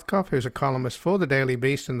 David Rothkopf, who's a columnist for The Daily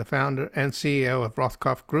Beast and the founder and CEO of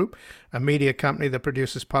Rothkopf Group, a media company that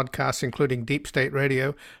produces podcasts including Deep State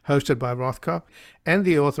Radio, hosted by Rothkopf, and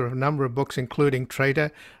the author of a number of books including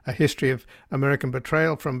Traitor, A History of American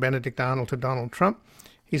Betrayal from Benedict Arnold to Donald Trump.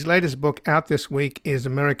 His latest book out this week is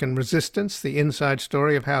American Resistance, the inside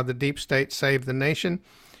story of how the deep state saved the nation.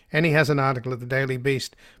 And he has an article at the Daily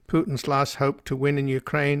Beast, Putin's last hope to win in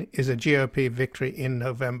Ukraine is a GOP victory in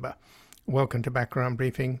November. Welcome to Background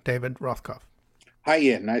Briefing, David Rothkopf. Hi,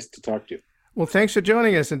 Ian. Nice to talk to you. Well, thanks for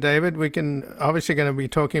joining us. And David, we can obviously going to be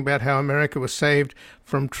talking about how America was saved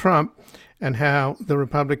from Trump and how the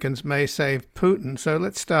Republicans may save Putin. So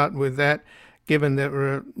let's start with that, given that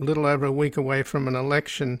we're a little over a week away from an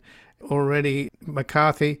election already.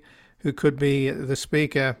 McCarthy, who could be the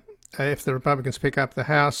speaker if the Republicans pick up the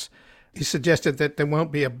House, he suggested that there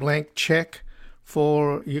won't be a blank check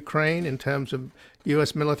for Ukraine in terms of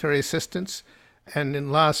U.S. military assistance. And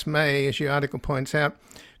in last May, as your article points out,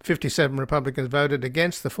 57 Republicans voted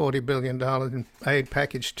against the $40 billion in aid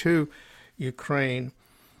package to Ukraine.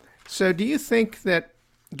 So do you think that,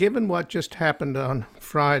 given what just happened on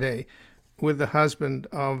Friday with the husband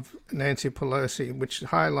of Nancy Pelosi, which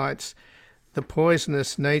highlights the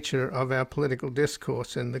poisonous nature of our political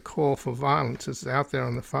discourse and the call for violence is out there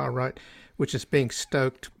on the far right, which is being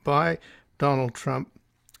stoked by Donald Trump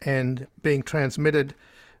and being transmitted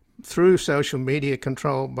through social media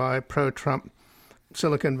controlled by pro-Trump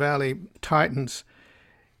Silicon Valley titans.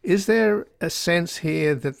 Is there a sense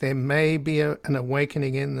here that there may be an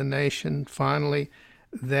awakening in the nation finally,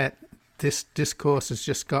 that this discourse has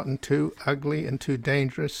just gotten too ugly and too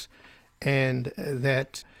dangerous, and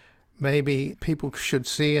that maybe people should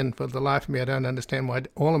see, and for the life of me I don't understand why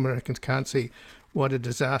all Americans can't see, what a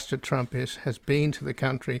disaster Trump has been to the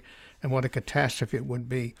country and what a catastrophe it would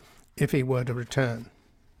be if he were to return?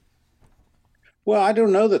 Well, I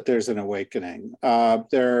don't know that there's an awakening.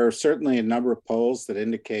 There are certainly a number of polls that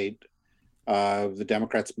indicate the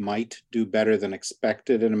Democrats might do better than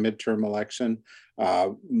expected in a midterm election.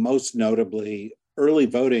 Most notably, early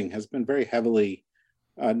voting has been very heavily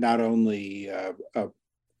not only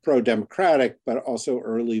pro-democratic, but also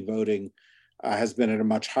early voting has been at a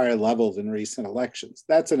much higher level than recent elections.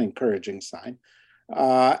 That's an encouraging sign.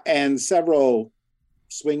 And several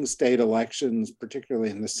swing state elections, particularly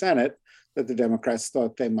in the Senate, that the Democrats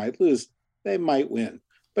thought they might lose, they might win.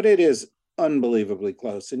 But it is unbelievably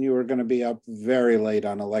close. And you are going to be up very late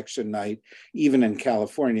on election night, even in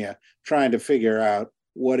California, trying to figure out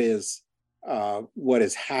what is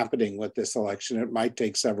happening with this election. It might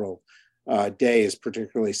take several days,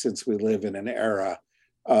 particularly since we live in an era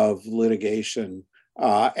of litigation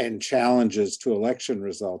and challenges to election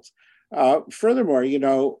results. Furthermore,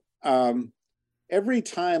 every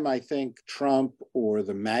time I think Trump or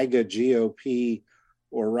the MAGA GOP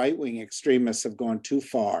or right-wing extremists have gone too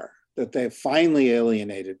far, that they've finally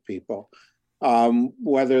alienated people,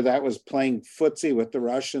 whether that was playing footsie with the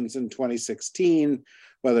Russians in 2016,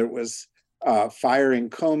 whether it was firing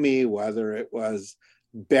Comey, whether it was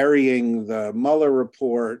burying the Mueller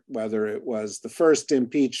report, whether it was the first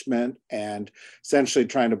impeachment and essentially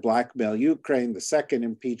trying to blackmail Ukraine, the second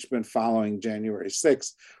impeachment following January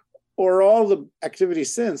 6th, or all the activity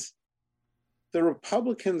since, the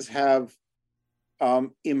Republicans have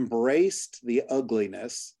embraced the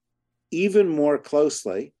ugliness even more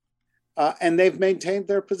closely, and they've maintained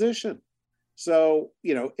their position. So,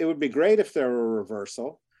 it would be great if there were a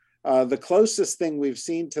reversal. The closest thing we've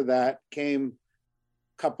seen to that came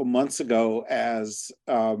a couple months ago as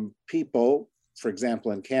people, for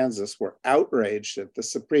example, in Kansas, were outraged at the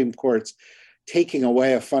Supreme Court's taking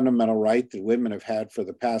away a fundamental right that women have had for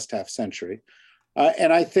the past half century.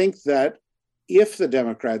 And I think that if the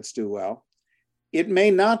Democrats do well, it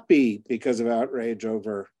may not be because of outrage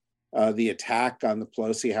over the attack on the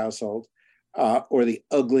Pelosi household or the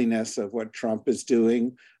ugliness of what Trump is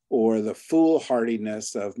doing or the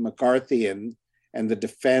foolhardiness of McCarthy and the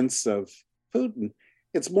defense of Putin.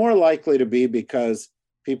 It's more likely to be because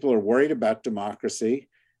people are worried about democracy,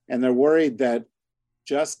 and they're worried that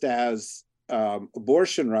just as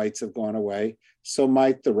abortion rights have gone away, so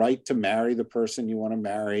might the right to marry the person you want to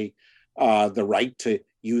marry, the right to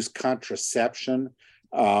use contraception,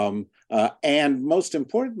 and most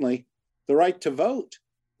importantly, the right to vote,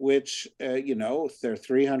 which, if there are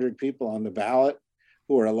 300 people on the ballot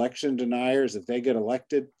who are election deniers, if they get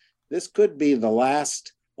elected, this could be the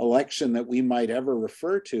last election that we might ever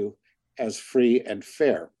refer to as free and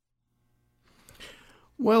fair.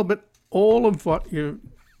 Well, but all of what you're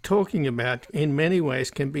talking about in many ways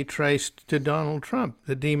can be traced to Donald Trump,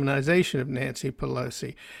 the demonization of Nancy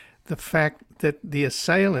Pelosi, the fact that the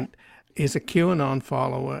assailant is a QAnon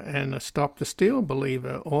follower and a Stop the Steal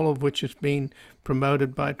believer, all of which has been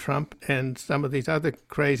promoted by Trump and some of these other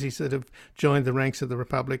crazies that have joined the ranks of the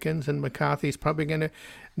Republicans. And McCarthy's probably going to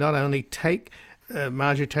not only take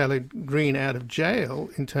Marjorie Taylor Greene out of jail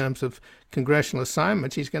in terms of congressional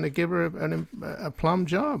assignments, he's going to give her a plum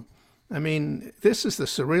job. I mean, this is the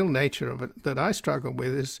surreal nature of it that I struggle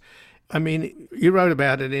with. You wrote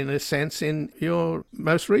about it in a sense in your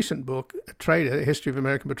most recent book, Traitor, A History of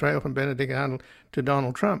American Betrayal from Benedict Arnold to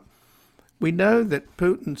Donald Trump. We know that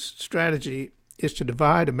Putin's strategy is to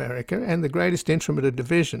divide America, and the greatest instrument of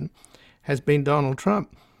division has been Donald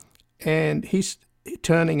Trump. And he's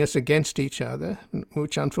turning us against each other,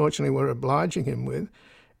 which unfortunately we're obliging him with.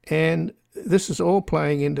 And this is all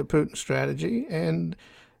playing into Putin's strategy, and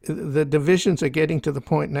the divisions are getting to the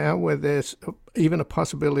point now where there's even a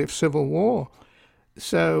possibility of civil war.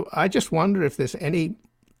 So I just wonder if there's any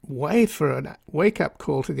way for a wake-up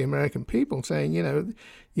call to the American people saying,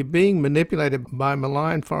 you're being manipulated by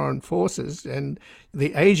malign foreign forces, and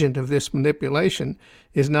the agent of this manipulation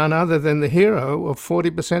is none other than the hero of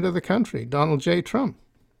 40% of the country, Donald J. Trump.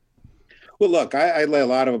 Well, look, I lay a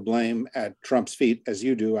lot of blame at Trump's feet, as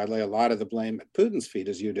you do. I lay a lot of the blame at Putin's feet,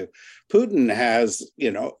 as you do. Putin has,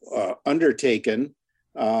 undertaken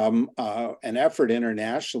an effort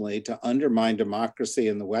internationally to undermine democracy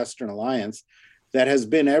in the Western alliance that has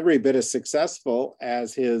been every bit as successful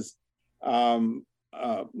as his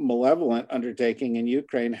malevolent undertaking in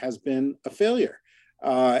Ukraine has been a failure.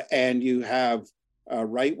 And you have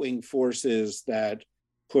right-wing forces that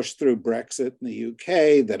push through Brexit in the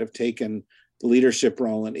UK, that have taken the leadership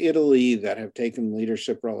role in Italy, that have taken the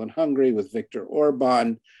leadership role in Hungary with Viktor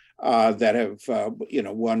Orban, that have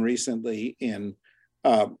won recently in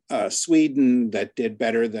Sweden, that did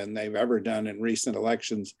better than they've ever done in recent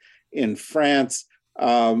elections in France.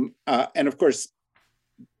 And of course,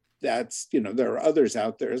 that's, there are others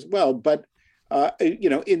out there as well. But,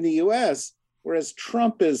 in the US, whereas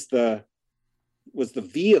Trump was the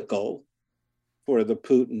vehicle for the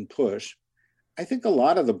Putin push, I think a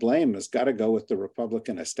lot of the blame has got to go with the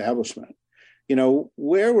Republican establishment.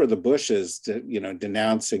 Where were the Bushes,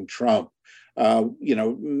 denouncing Trump?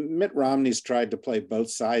 Mitt Romney's tried to play both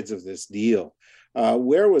sides of this deal.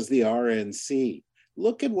 Where was the RNC?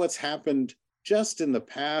 Look at what's happened just in the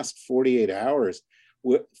past 48 hours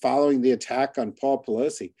following the attack on Paul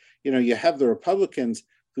Pelosi. You have the Republicans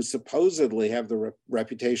who supposedly have the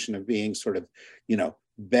reputation of being sort of,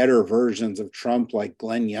 better versions of Trump, like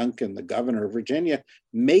Glenn Youngkin, the governor of Virginia,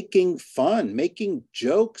 making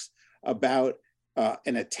jokes about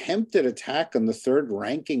an attempted attack on the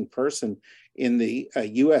third-ranking person in the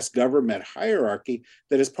U.S. government hierarchy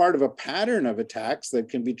that is part of a pattern of attacks that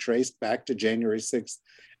can be traced back to January 6th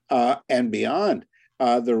and beyond.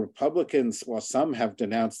 The Republicans, while some have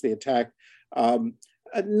denounced the attack,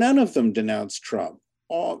 none of them denounced Trump.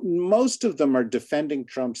 Most of them are defending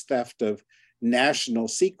Trump's theft of national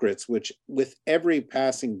secrets, which with every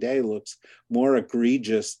passing day looks more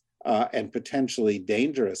egregious and potentially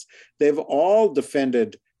dangerous. They've all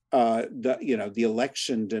defended the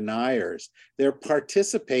election deniers. They're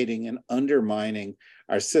participating in undermining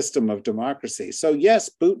our system of democracy. So yes,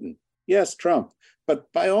 Putin, yes, Trump,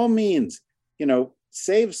 but by all means,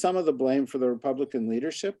 save some of the blame for the Republican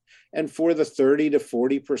leadership and for the 30 to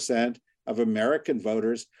 40% of American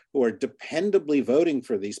voters who are dependably voting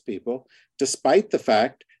for these people, despite the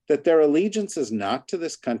fact that their allegiance is not to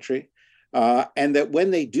this country, and that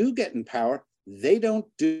when they do get in power, they don't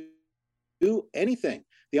do anything.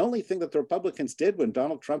 The only thing that the Republicans did when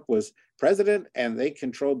Donald Trump was president and they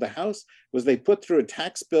controlled the House was they put through a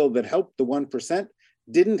tax bill that helped the 1%,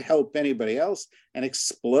 didn't help anybody else, and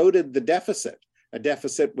exploded the deficit, a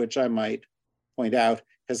deficit which I might point out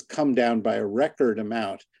has come down by a record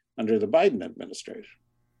amount under the Biden administration.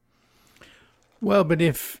 Well, but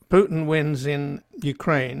if Putin wins in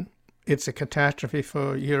Ukraine, it's a catastrophe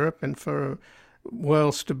for Europe and for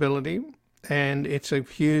world stability, and it's a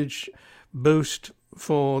huge boost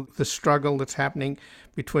for the struggle that's happening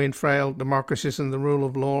between frail democracies and the rule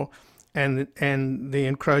of law and the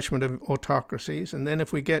encroachment of autocracies. And then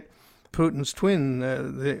if we get Putin's twin,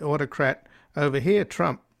 the autocrat over here,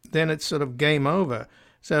 Trump, then it's sort of game over.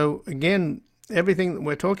 So again, everything that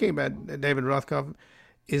we're talking about, David Rothkopf,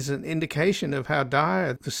 is an indication of how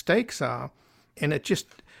dire the stakes are. And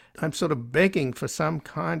I'm sort of begging for some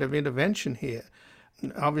kind of intervention here.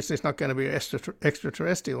 Obviously, it's not going to be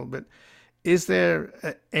extraterrestrial, but is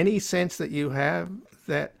there any sense that you have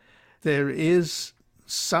that there is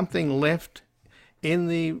something left in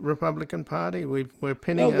the Republican Party? We're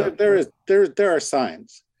pinning up. There are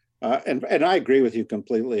signs. And I agree with you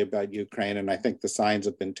completely about Ukraine. And I think the signs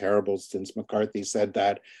have been terrible since McCarthy said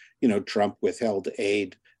that, Trump withheld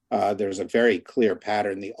aid. There's a very clear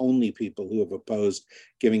pattern. The only people who have opposed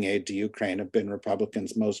giving aid to Ukraine have been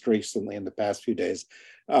Republicans. Most recently, in the past few days,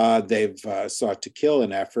 they've sought to kill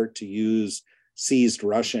an effort to use seized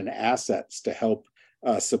Russian assets to help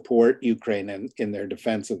support Ukraine in their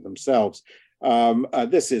defense of themselves.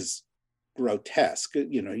 This is grotesque.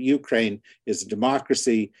 Ukraine is a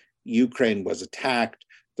democracy. Ukraine was attacked.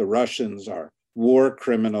 The Russians are war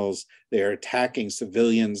criminals. They're attacking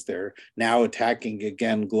civilians. They're now attacking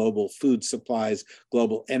again global food supplies,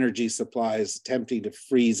 global energy supplies, attempting to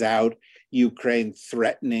freeze out Ukraine,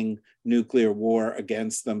 threatening nuclear war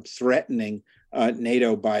against them, threatening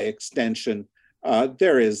NATO by extension.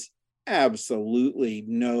 There is absolutely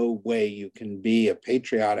no way you can be a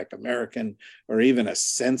patriotic American or even a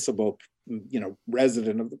sensible,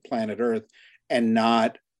 resident of the planet Earth and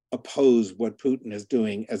not oppose what Putin is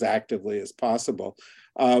doing as actively as possible.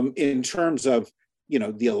 In terms of,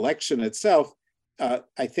 the election itself,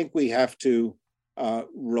 I think we have to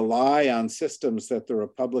rely on systems that the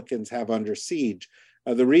Republicans have under siege.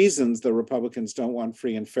 The reasons the Republicans don't want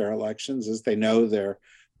free and fair elections is they know there are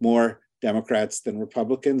more Democrats than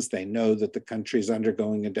Republicans. They know that the country's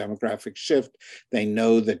undergoing a demographic shift. They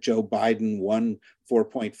know that Joe Biden won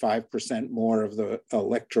 4.5% more of the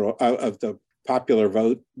of the popular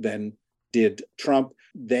vote than did Trump.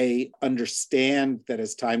 They understand that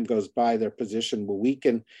as time goes by, their position will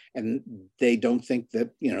weaken, and they don't think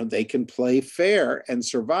that they can play fair and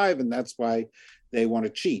survive, and that's why they want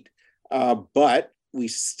to cheat. But we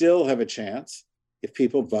still have a chance if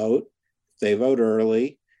people vote, if they vote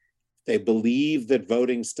early, they believe that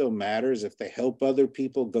voting still matters, if they help other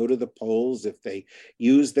people go to the polls, if they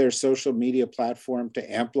use their social media platform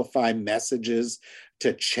to amplify messages,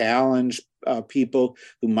 to challenge people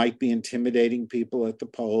who might be intimidating people at the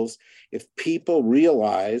polls. If people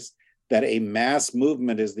realize that a mass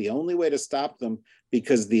movement is the only way to stop them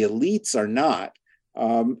because the elites are not,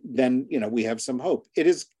 then we have some hope. It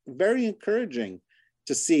is very encouraging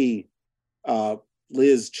to see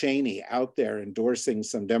Liz Cheney out there endorsing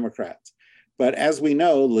some Democrats. But as we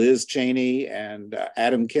know, Liz Cheney and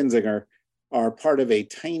Adam Kinzinger are part of a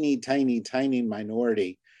tiny, tiny, tiny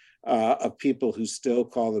minority of people who still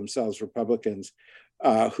call themselves Republicans,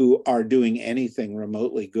 who are doing anything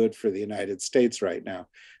remotely good for the United States right now.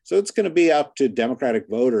 So it's going to be up to Democratic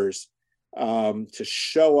voters to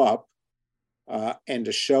show up and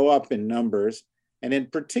to show up in numbers, and in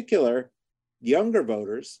particular, younger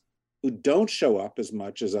voters who don't show up as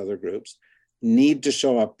much as other groups need to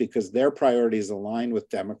show up because their priorities align with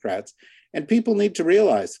Democrats. And people need to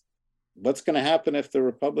realize what's going to happen if the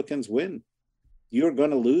Republicans win. You're going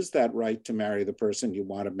to lose that right to marry the person you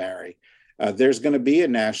want to marry. There's going to be a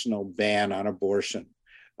national ban on abortion.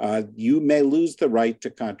 You may lose the right to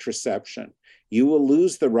contraception. You will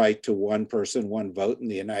lose the right to one person, one vote in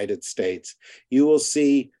the United States. You will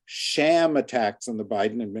see sham attacks on the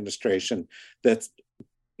Biden administration that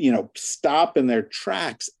stop in their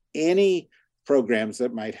tracks any programs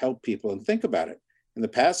that might help people. And think about it. In the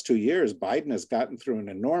past 2 years, Biden has gotten through an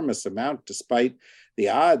enormous amount despite the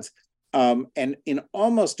odds. And in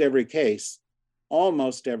almost every case,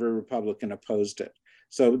 almost every Republican opposed it.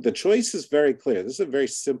 So the choice is very clear. This is a very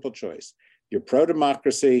simple choice. If you're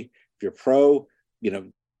pro-democracy, if you're pro,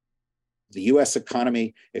 the U.S.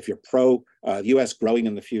 economy, if you're pro U.S. growing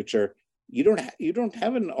in the future, you don't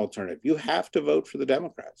have an alternative. You have to vote for the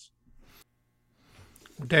Democrats.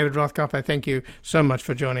 David Rothkopf, I thank you so much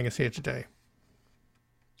for joining us here today.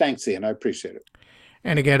 Thanks, Ian. I appreciate it.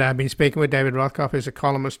 And again, I've been speaking with David Rothkopf, who's a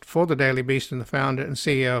columnist for the Daily Beast and the founder and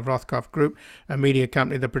CEO of Rothkopf Group, a media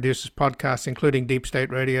company that produces podcasts, including Deep State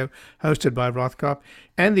Radio, hosted by Rothkopf,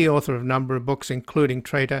 and the author of a number of books, including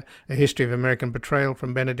Traitor, A History of American Betrayal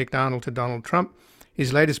from Benedict Arnold to Donald Trump.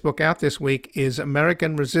 His latest book out this week is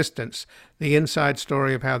American Resistance, the inside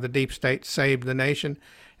story of how the deep state saved the nation.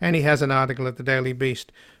 And he has an article at the Daily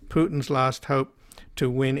Beast, Putin's last hope to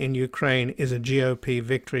win in Ukraine is a GOP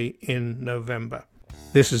victory in November.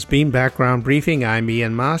 This has been Background Briefing. I'm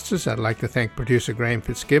Ian Masters. I'd like to thank producer Graham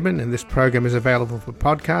Fitzgibbon, and this program is available for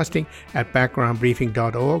podcasting at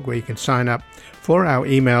backgroundbriefing.org, where you can sign up for our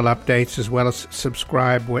email updates as well as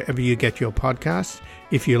subscribe wherever you get your podcasts.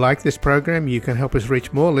 If you like this program, you can help us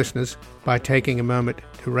reach more listeners by taking a moment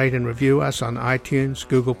to rate and review us on iTunes,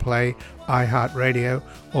 Google Play, iHeartRadio,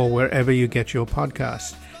 or wherever you get your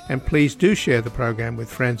podcasts. And please do share the program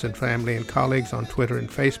with friends and family and colleagues on Twitter and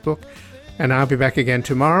Facebook. And I'll be back again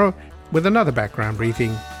tomorrow with another Background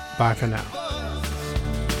Briefing. Bye for now.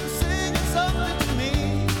 Singing something to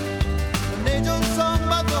me, an angel song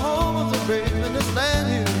about the home of the brave in this land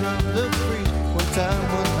here of the free. One time